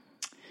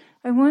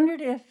I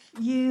wondered if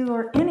you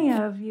or any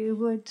of you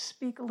would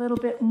speak a little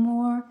bit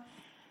more,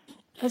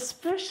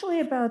 especially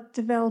about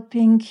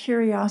developing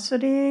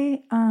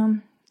curiosity.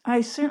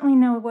 I certainly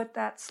know what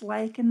that's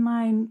like in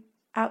my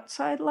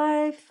outside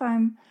life.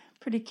 I'm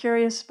pretty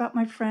curious about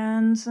my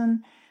friends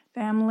and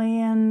family,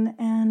 and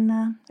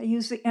I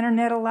use the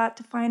internet a lot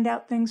to find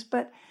out things.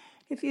 But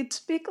if you'd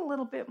speak a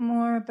little bit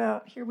more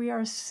about, here we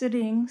are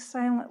sitting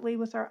silently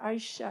with our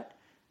eyes shut,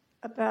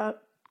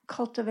 about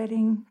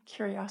cultivating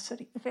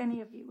curiosity, if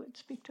any of you would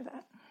speak to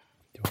that.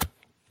 Go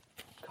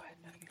ahead,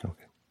 Megan.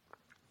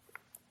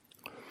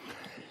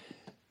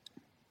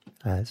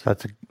 Okay. So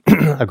that's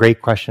a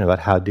great question about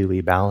how do we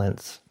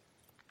balance.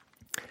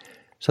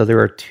 So there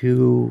are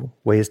two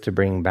ways to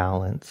bring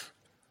balance.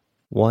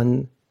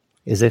 One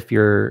is if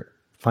you're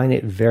finding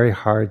it very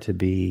hard to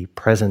be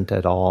present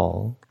at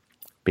all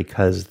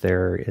because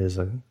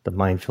the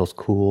mind feels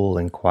cool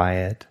and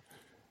quiet.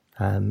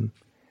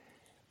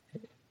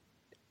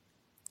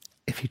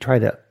 If you try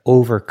to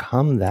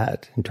overcome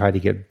that and try to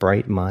get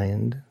bright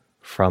mind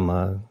from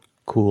a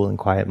cool and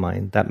quiet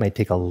mind, that might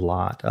take a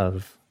lot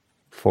of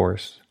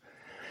force.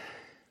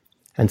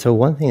 And so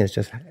one thing is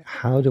just,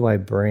 how do I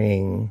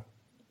bring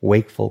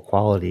wakeful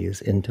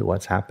qualities into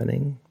what's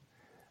happening?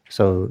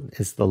 So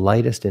it's the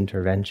lightest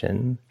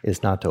intervention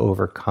is not to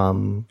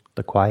overcome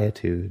the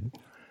quietude,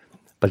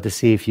 but to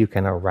see if you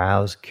can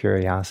arouse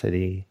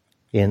curiosity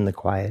in the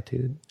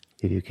quietude,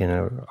 if you can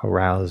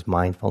arouse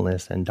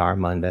mindfulness and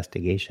dharma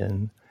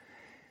investigation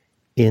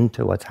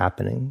into what's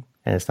happening.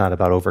 And it's not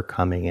about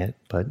overcoming it,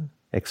 but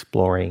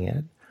exploring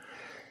it.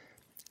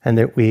 And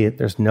that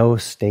there's no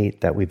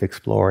state that we've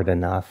explored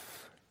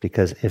enough,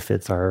 because if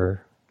it's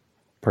our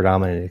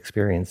predominant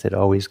experience, it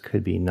always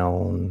could be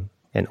known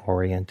and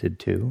oriented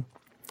to.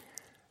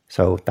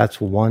 So that's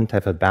one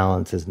type of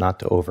balance, is not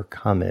to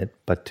overcome it,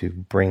 but to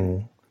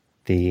bring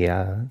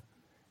the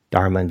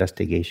dharma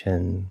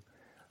investigation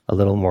a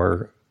little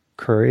more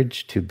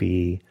courage, to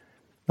be,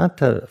 not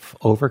to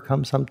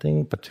overcome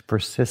something, but to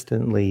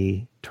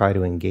persistently try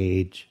to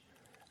engage.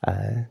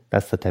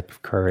 That's the type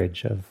of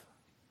courage of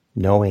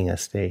knowing a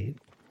state.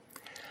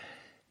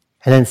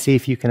 And then see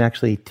if you can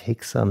actually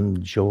take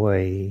some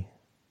joy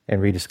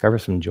and rediscover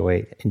some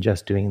joy in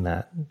just doing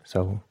that.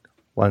 So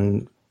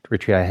one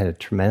retreat, I had a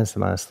tremendous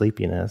amount of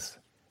sleepiness,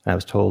 and I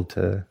was told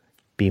to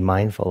be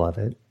mindful of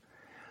it.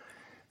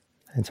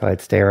 And so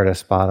I'd stare at a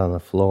spot on the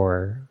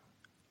floor,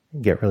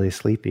 get really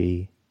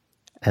sleepy,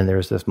 and there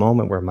was this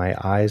moment where my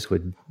eyes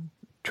would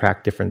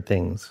track different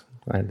things.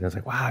 I was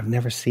like, wow, I've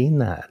never seen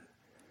that.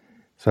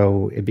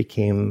 So it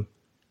became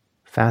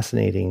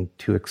fascinating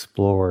to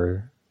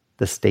explore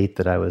the state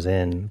that I was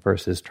in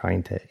versus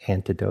trying to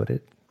antidote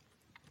it.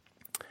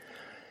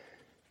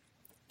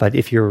 But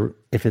if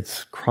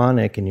it's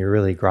chronic and you're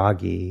really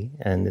groggy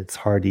and it's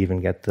hard to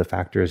even get the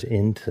factors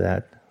into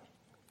that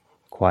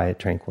quiet,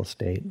 tranquil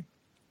state,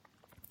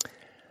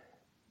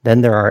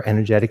 then there are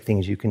energetic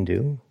things you can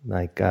do,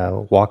 like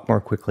walk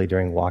more quickly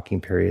during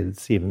walking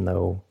periods, even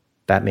though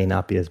that may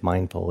not be as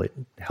mindful. It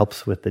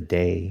helps with the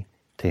day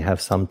to have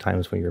some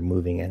times when you're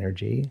moving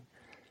energy.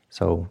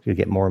 So you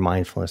get more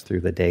mindfulness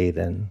through the day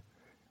than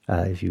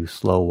if you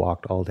slow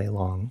walked all day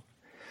long.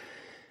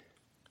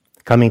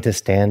 Coming to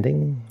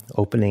standing,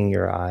 opening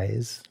your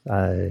eyes,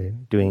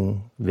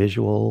 doing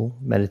visual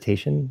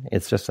meditation.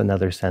 It's just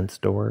another sense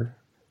door.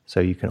 So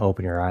you can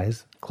open your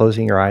eyes.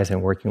 Closing your eyes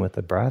and working with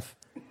the breath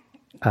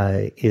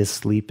is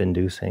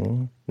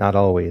sleep-inducing. Not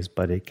always,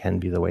 but it can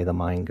be the way the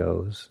mind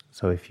goes.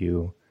 So if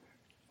you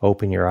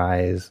open your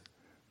eyes,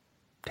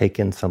 take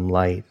in some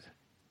light,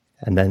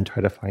 and then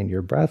try to find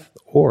your breath,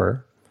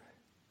 or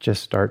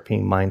just start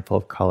being mindful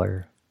of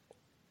color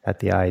at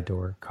the eye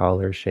door.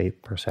 Color,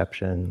 shape,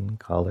 perception,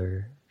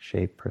 color,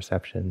 shape,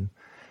 perception.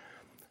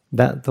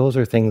 Those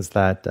are things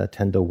that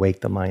tend to wake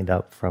the mind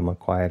up from a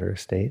quieter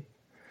state.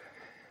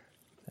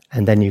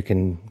 And then you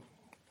can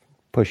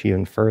push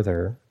even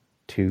further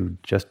to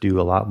just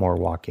do a lot more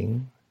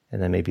walking,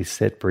 and then maybe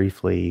sit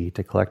briefly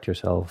to collect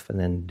yourself, and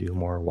then do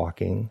more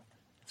walking.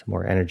 It's a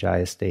more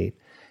energized state.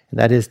 And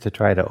that is to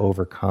try to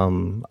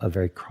overcome a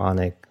very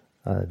chronic,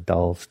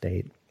 dull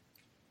state.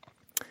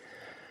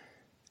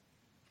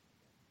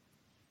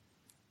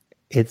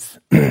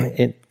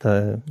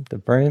 The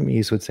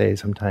Burmese would say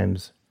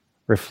sometimes,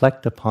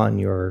 reflect upon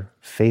your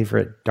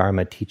favorite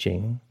Dharma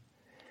teaching.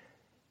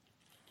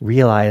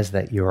 Realize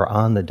that you're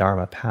on the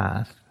Dharma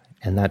path,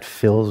 and that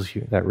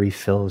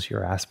refills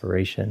your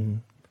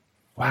aspiration.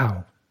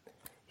 Wow,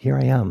 here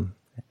I am,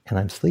 and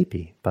I'm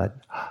sleepy, but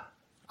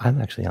I'm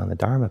actually on the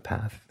Dharma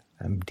path.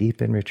 I'm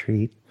deep in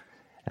retreat,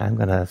 and I'm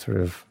going to sort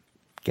of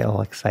get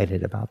all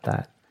excited about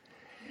that.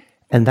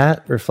 And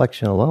that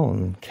reflection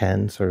alone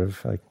can sort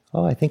of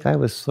oh, I think I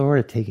was sort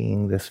of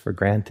taking this for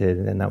granted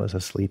and that was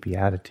a sleepy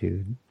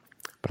attitude,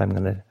 but I'm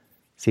going to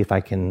see if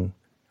I can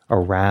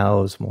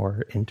arouse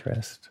more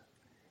interest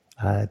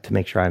to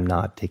make sure I'm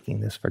not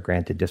taking this for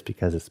granted just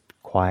because it's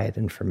quiet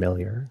and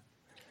familiar.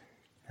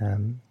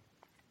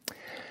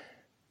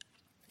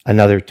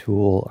 Another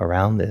tool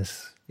around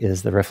this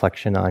is the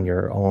reflection on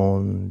your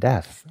own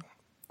death,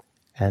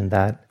 and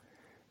that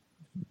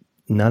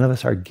none of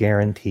us are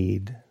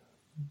guaranteed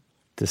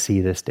to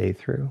see this day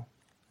through.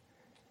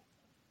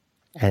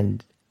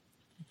 And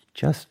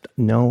just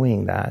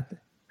knowing that,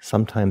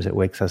 sometimes it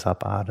wakes us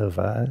up out of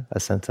a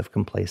sense of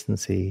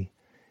complacency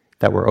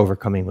that we're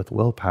overcoming with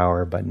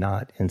willpower, but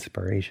not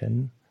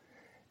inspiration.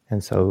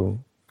 And so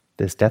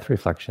this death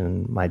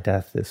reflection, my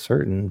death is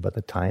certain, but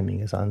the timing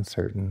is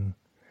uncertain.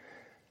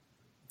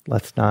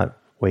 Let's not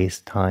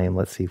waste time.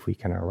 Let's see if we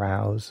can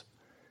arouse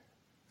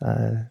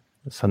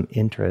some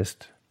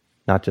interest,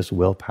 not just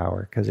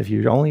willpower. Because if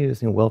you're only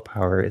using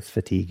willpower, it's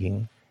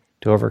fatiguing.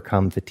 To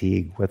overcome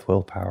fatigue with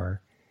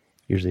willpower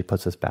usually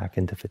puts us back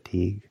into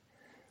fatigue.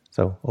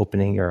 So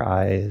opening your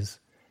eyes,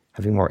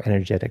 having more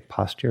energetic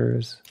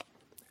postures,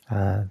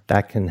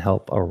 that can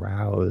help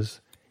arouse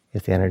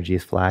if the energy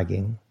is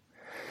flagging.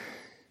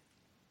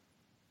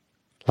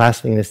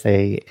 Last thing to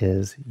say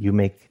is you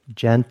make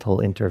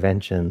gentle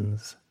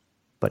interventions,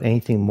 but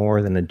anything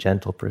more than a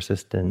gentle,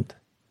 persistent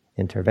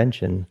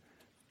intervention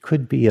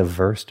could be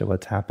averse to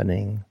what's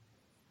happening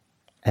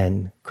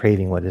and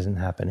craving what isn't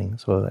happening.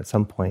 So at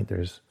some point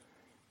there's,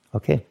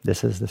 okay,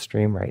 this is the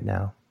stream right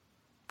now.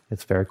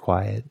 It's very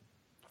quiet.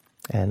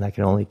 And I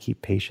can only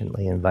keep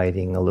patiently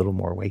inviting a little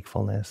more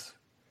wakefulness.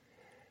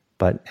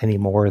 But any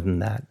more than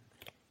that,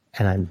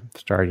 and I'm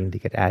starting to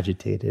get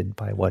agitated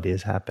by what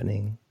is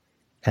happening,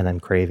 and I'm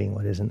craving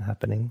what isn't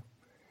happening.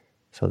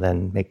 So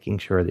then making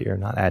sure that you're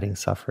not adding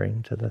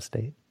suffering to the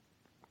state.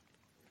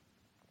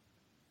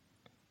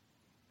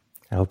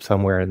 I hope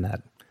somewhere in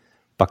that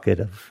bucket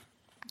of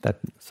that,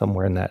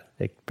 somewhere in that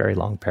very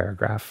long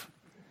paragraph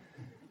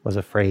was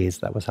a phrase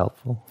that was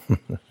helpful.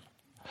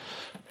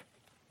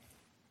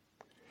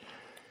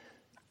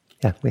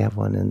 Yeah, we have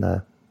one in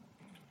the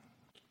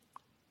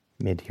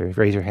mid here.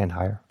 Raise your hand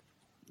higher.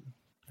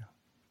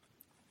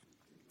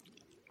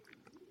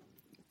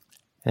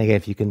 And again,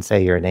 if you can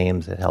say your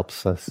names, it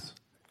helps us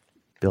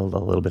build a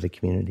little bit of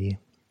community.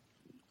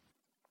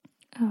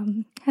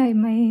 Hi,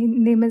 my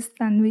name is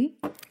Tanvi.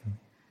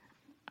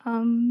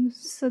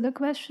 So the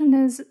question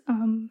is,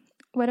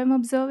 what I'm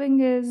observing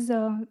is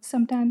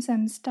sometimes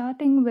I'm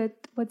starting with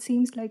what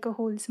seems like a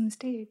wholesome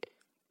state,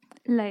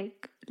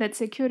 like, let's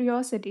say,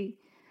 curiosity.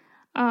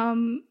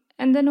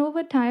 And then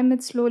over time,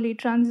 it slowly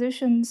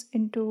transitions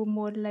into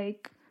more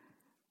like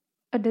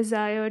a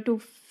desire to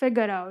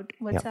figure out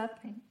what's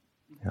happening.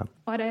 Yeah.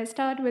 Or I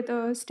start with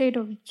a state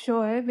of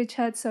joy, which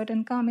had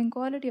certain calming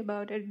quality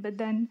about it, but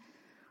then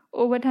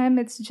over time,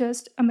 it's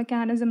just a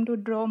mechanism to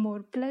draw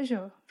more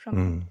pleasure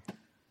from it.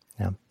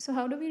 Yeah. So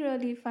how do we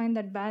really find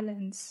that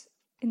balance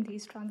in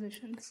these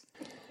transitions?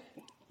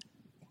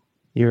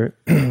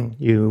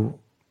 You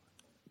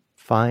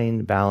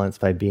find balance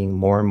by being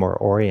more and more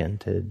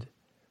oriented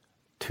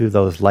to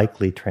those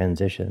likely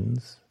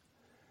transitions.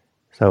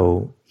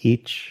 So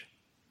each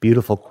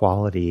beautiful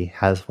quality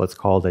has what's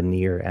called a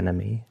near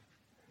enemy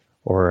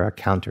or a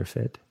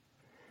counterfeit.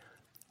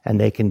 And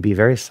they can be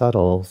very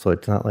subtle, so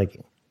it's not like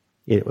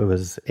it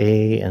was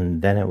A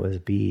and then it was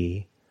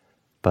B,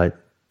 but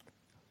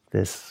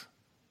this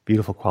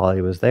beautiful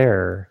quality was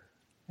there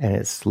and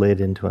it slid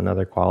into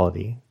another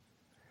quality.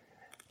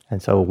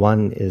 And so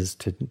one is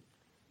to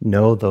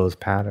know those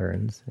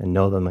patterns and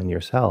know them in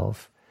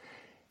yourself.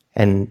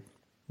 And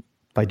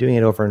by doing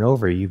it over and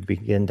over, you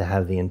begin to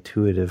have the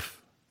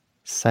intuitive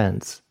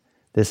sense,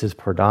 this is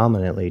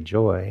predominantly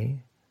joy.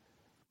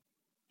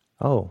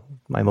 Oh,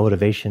 my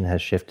motivation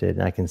has shifted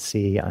and I can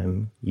see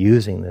I'm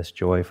using this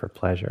joy for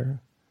pleasure.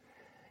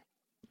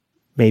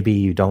 Maybe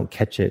you don't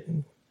catch it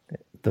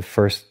the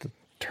first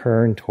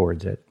turn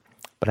towards it,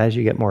 but as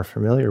you get more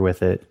familiar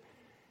with it,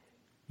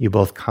 you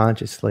both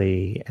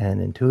consciously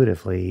and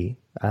intuitively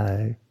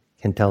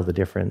can tell the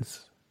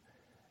difference.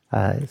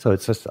 So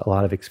it's just a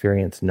lot of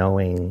experience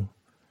knowing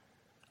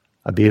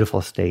a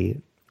beautiful state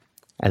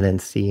and then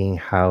seeing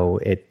how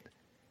it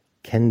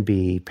can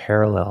be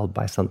paralleled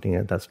by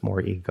something that's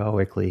more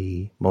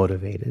egoically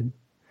motivated,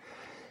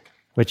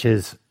 which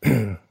is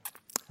a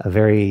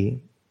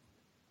very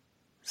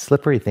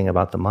slippery thing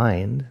about the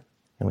mind,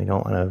 and we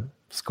don't want to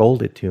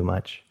scold it too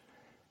much,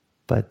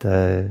 but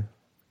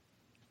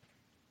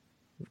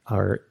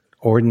our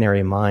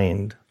ordinary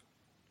mind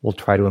will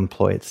try to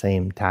employ its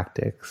same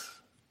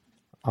tactics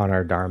on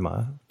our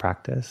dharma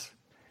practice.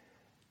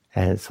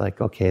 And it's like,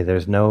 okay,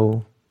 there's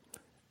no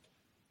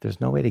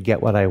way to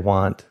get what I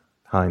want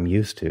how I'm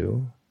used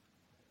to.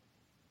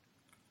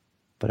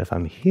 But if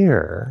I'm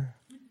here,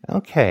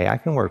 okay, I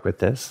can work with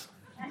this.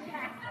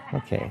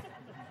 Okay.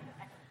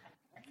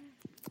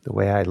 The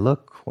way I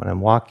look when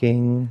I'm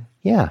walking,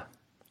 yeah,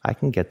 I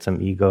can get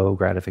some ego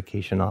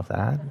gratification off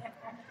that.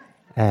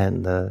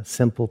 And the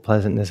simple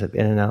pleasantness of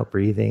in and out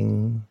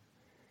breathing,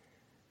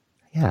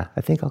 yeah,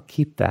 I think I'll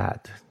keep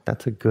that.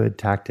 That's a good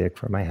tactic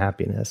for my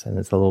happiness. And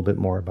it's a little bit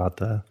more about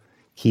the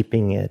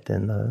keeping it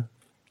and the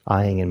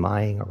eyeing and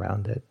mying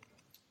around it.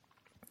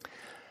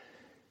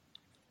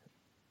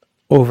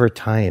 Over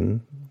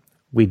time,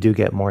 we do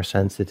get more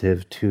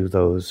sensitive to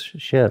those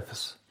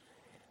shifts.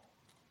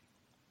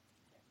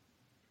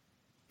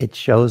 It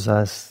shows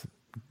us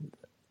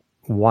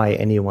why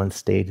any one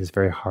state is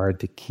very hard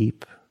to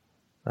keep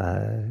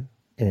in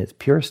its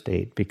pure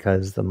state,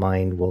 because the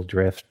mind will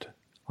drift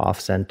off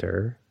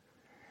center.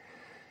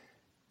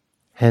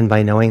 And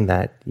by knowing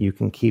that, you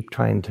can keep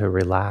trying to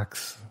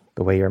relax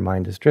the way your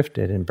mind has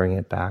drifted and bring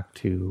it back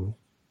to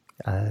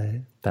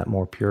that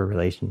more pure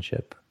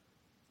relationship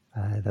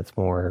that's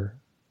more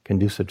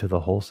conducive to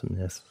the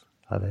wholesomeness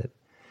of it.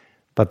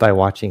 But by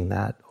watching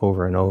that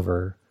over and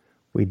over,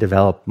 we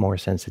develop more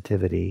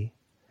sensitivity.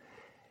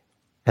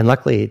 And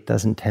luckily, it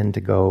doesn't tend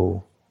to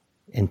go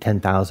in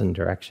 10,000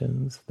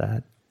 directions.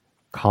 That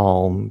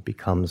calm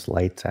becomes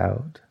lights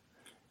out,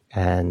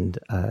 and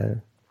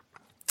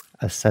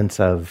a sense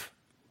of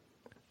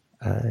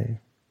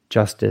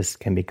justice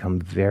can become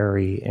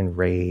very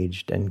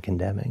enraged and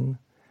condemning.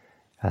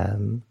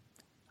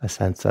 A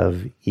sense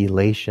of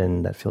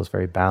elation that feels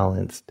very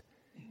balanced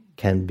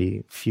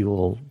can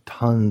fuel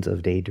tons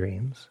of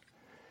daydreams.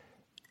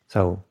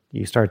 So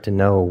you start to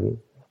know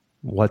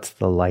what's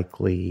the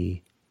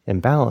likely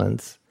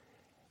imbalance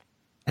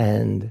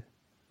and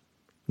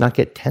not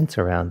get tense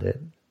around it.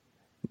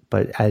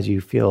 But as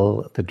you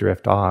feel the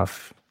drift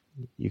off,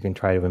 you can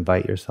try to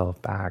invite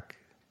yourself back.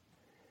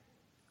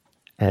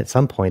 And at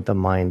some point, the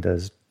mind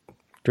does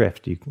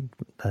drift.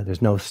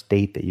 There's no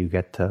state that you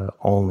get to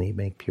only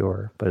make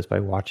pure, but it's by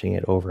watching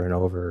it over and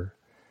over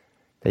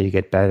that you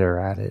get better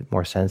at it,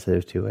 more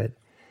sensitive to it.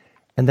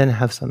 And then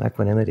have some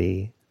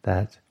equanimity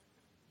that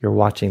you're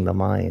watching the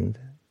mind,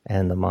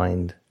 and the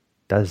mind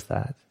does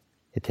that.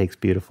 It takes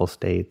beautiful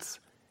states,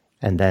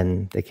 and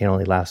then they can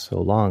only last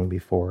so long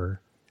before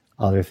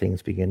other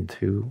things begin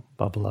to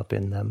bubble up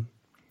in them.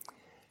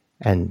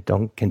 And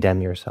don't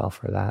condemn yourself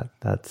for that.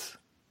 That's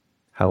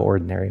how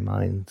ordinary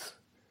minds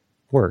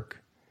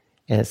work.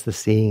 And it's the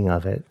seeing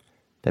of it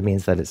that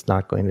means that it's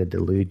not going to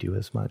delude you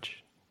as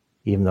much,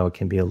 even though it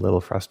can be a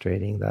little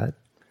frustrating that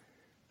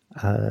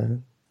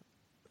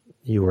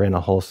you were in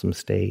a wholesome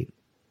state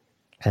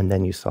and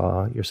then you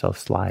saw yourself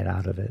slide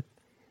out of it.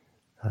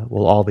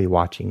 We'll all be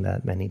watching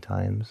that many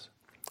times.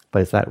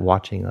 But it's that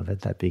watching of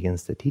it that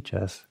begins to teach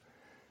us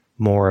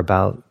more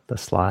about the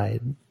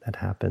slide that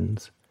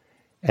happens.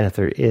 And if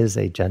there is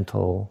a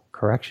gentle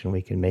correction,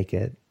 we can make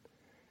it.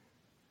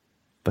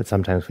 But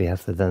sometimes we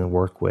have to then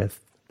work with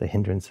the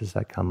hindrances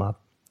that come up,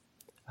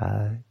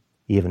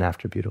 even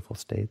after beautiful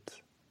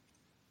states.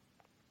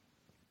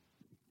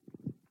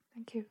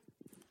 Thank you.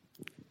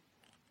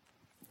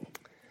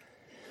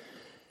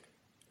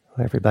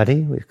 Well,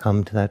 everybody, we've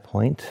come to that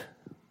point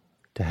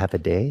to have a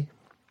day.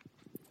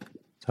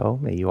 So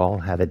may you all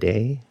have a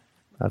day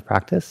of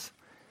practice.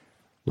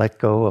 Let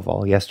go of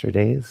all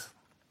yesterdays.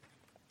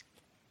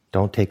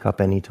 Don't take up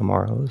any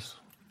tomorrows.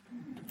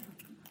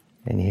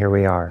 And here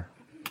we are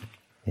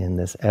in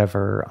this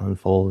ever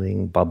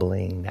unfolding,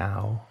 bubbling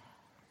now.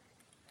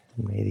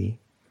 And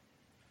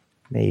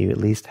may you at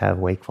least have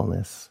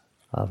wakefulness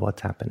of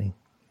what's happening.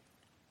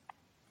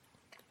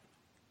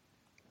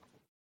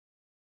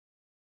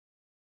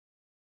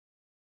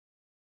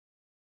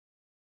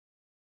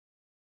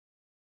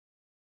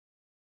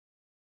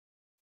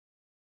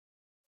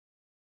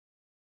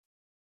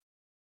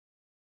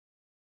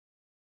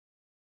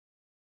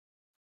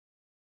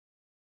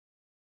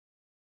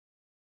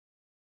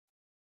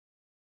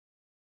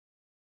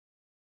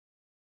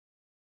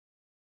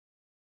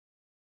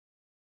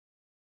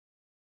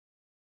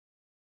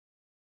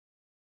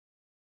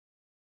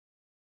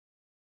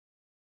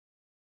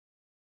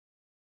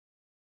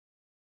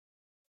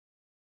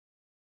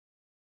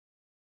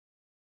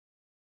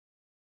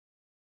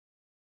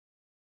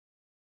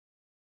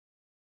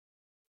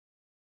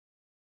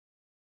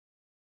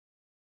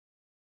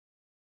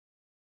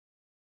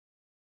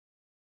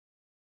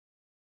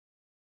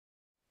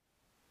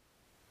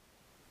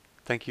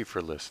 Thank you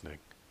for listening.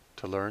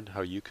 To learn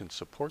how you can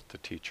support the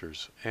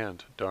teachers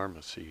and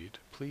Dharma Seed,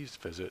 please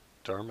visit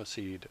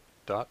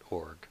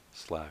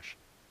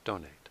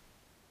dharmaseed.org/donate.